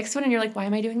on to your next one, and you're like, why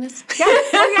am I doing this? Yeah,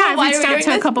 I reached out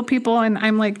to a couple people, and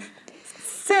I'm like,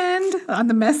 send on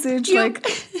the message,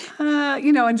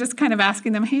 and just kind of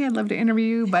asking them, hey, I'd love to interview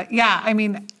you. But yeah, I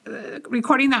mean,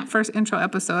 recording that first intro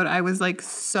episode, I was like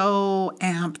so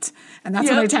amped, and that's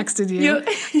when I texted you.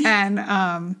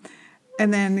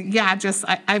 And then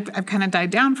I've kind of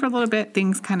died down for a little bit.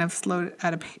 Things kind of slowed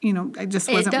out of, I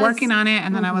just wasn't working on it.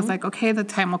 And then I was like, okay, the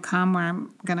time will come where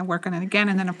I'm going to work on it again.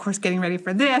 And then of course, getting ready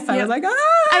for this, I was like, I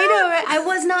know, right? I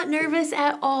was not nervous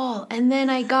at all. And then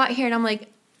I got here and I'm like,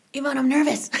 Yvonne, I'm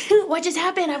nervous. What just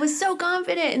happened? I was so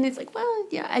confident. And it's like, well,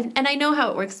 yeah. And I know how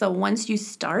it works. So once you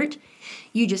start,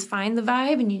 you just find the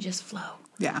vibe and you just flow.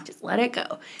 Yeah. Just let it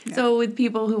go. Yeah. So with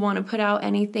people who want to put out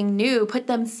anything new, put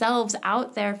themselves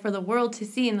out there for the world to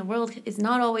see. And the world is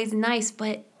not always nice,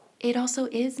 but it also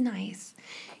is nice.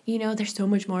 There's so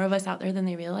much more of us out there than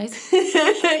they realize.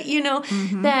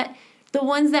 That the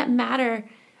ones that matter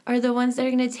are the ones that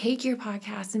are going to take your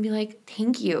podcast and be like,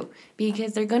 thank you,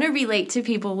 because they're going to relate to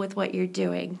people with what you're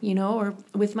doing, or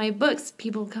with my books.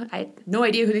 People come, I have no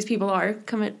idea who these people are,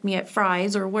 come at me at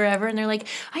Fry's or wherever, and they're like,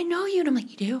 I know you. And I'm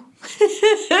like, you do?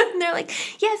 And they're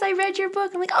like, yes, I read your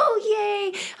book. I'm like,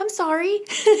 oh, yay, I'm sorry.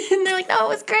 And they're like, no, it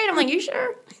was great. I'm like, you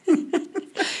sure?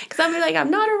 Because I'm like, I'm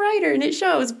not a writer, and it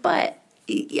shows, but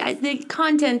the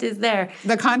content is there.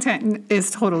 The content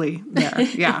is totally there.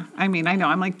 Yeah. I mean, I know.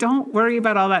 I'm like, don't worry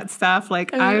about all that stuff.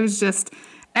 Like, I was just,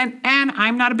 and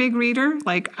I'm not a big reader.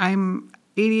 Like, I'm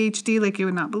ADHD, like you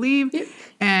would not believe. Yep.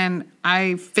 And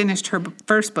I finished her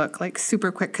first book, like,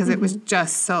 super quick because it was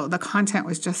just so, the content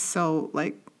was just so,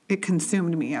 like, it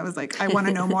consumed me. I was like, I want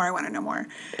to know more. I want to know more.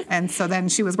 And so then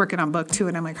she was working on book 2,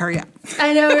 and I'm like, hurry up.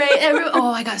 I know, right?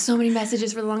 I got so many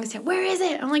messages for the longest time. Where is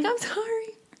it? I'm like, I'm sorry.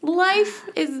 Life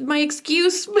is my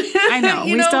excuse. I know.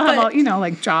 We still have all,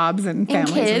 like jobs and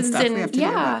families and kids stuff we have to do.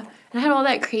 And I had all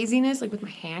that craziness, like with my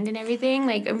hand and everything,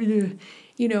 like,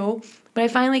 but I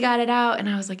finally got it out, and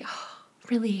I was like, oh,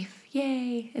 relief,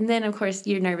 yay. And then, of course,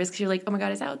 you're nervous because you're like, oh my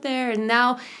God, it's out there. And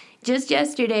now, just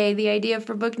yesterday, the idea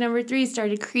for book number 3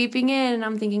 started creeping in, and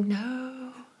I'm thinking, no.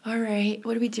 All right,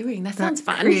 what are we doing? That sounds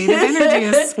fun. Creative energy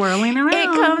is swirling around. It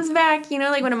comes back,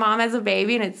 like when a mom has a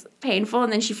baby and it's painful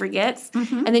and then she forgets.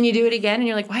 And then you do it again and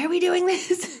you're like, why are we doing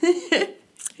this?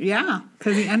 Yeah,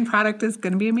 because the end product is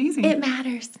going to be amazing. It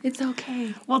matters. It's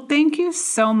okay. Well, thank you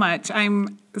so much.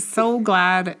 I'm so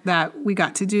glad that we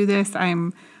got to do this.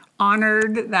 I'm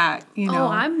honored that,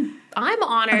 I'm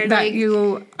honored that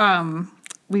you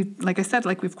like I said,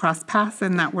 like we've crossed paths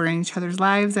and that we're in each other's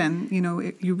lives, and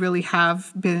you really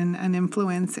have been an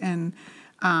influence in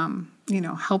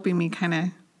helping me kind of,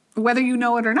 whether you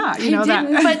know it or not,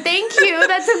 but thank you.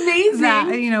 That's amazing.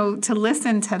 That, to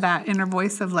listen to that inner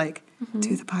voice of like,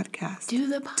 do the podcast. Do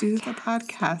the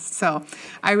podcast. So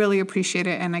I really appreciate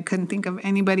it. And I couldn't think of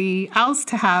anybody else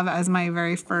to have as my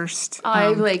very first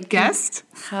guest.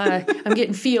 I'm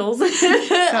getting feels.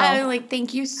 I'm like,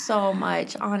 thank you so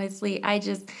much. Honestly, I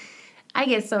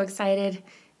get so excited.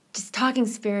 Just talking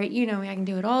spirit, I can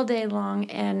do it all day long.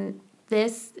 And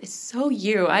this is so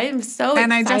you. I am so excited.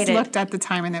 And I just looked at the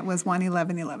time and it was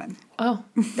 1:11:11. Oh,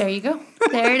 there you go.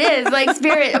 There it is. Like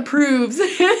spirit approves.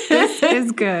 This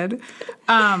is good.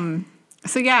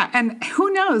 So yeah, and who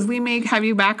knows? We may have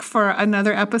you back for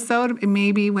another episode.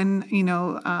 Maybe when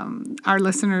our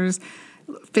listeners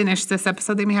finish this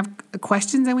episode, they may have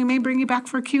questions, and we may bring you back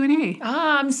for a Q&A.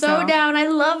 Oh, I'm so down. I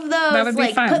love those. That would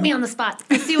be fun. Put me on the spot.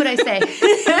 Let's see what I say.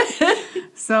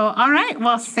 So, all right.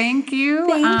 Well, thank you.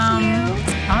 Thank you.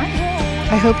 All right.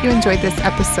 I hope you enjoyed this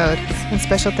episode, and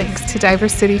special thanks to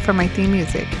Diverse City for my theme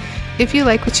music. If you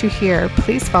like what you hear,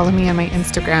 please follow me on my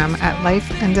Instagram at Life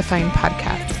Undefined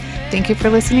Podcast. Thank you for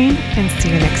listening, and see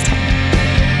you next time.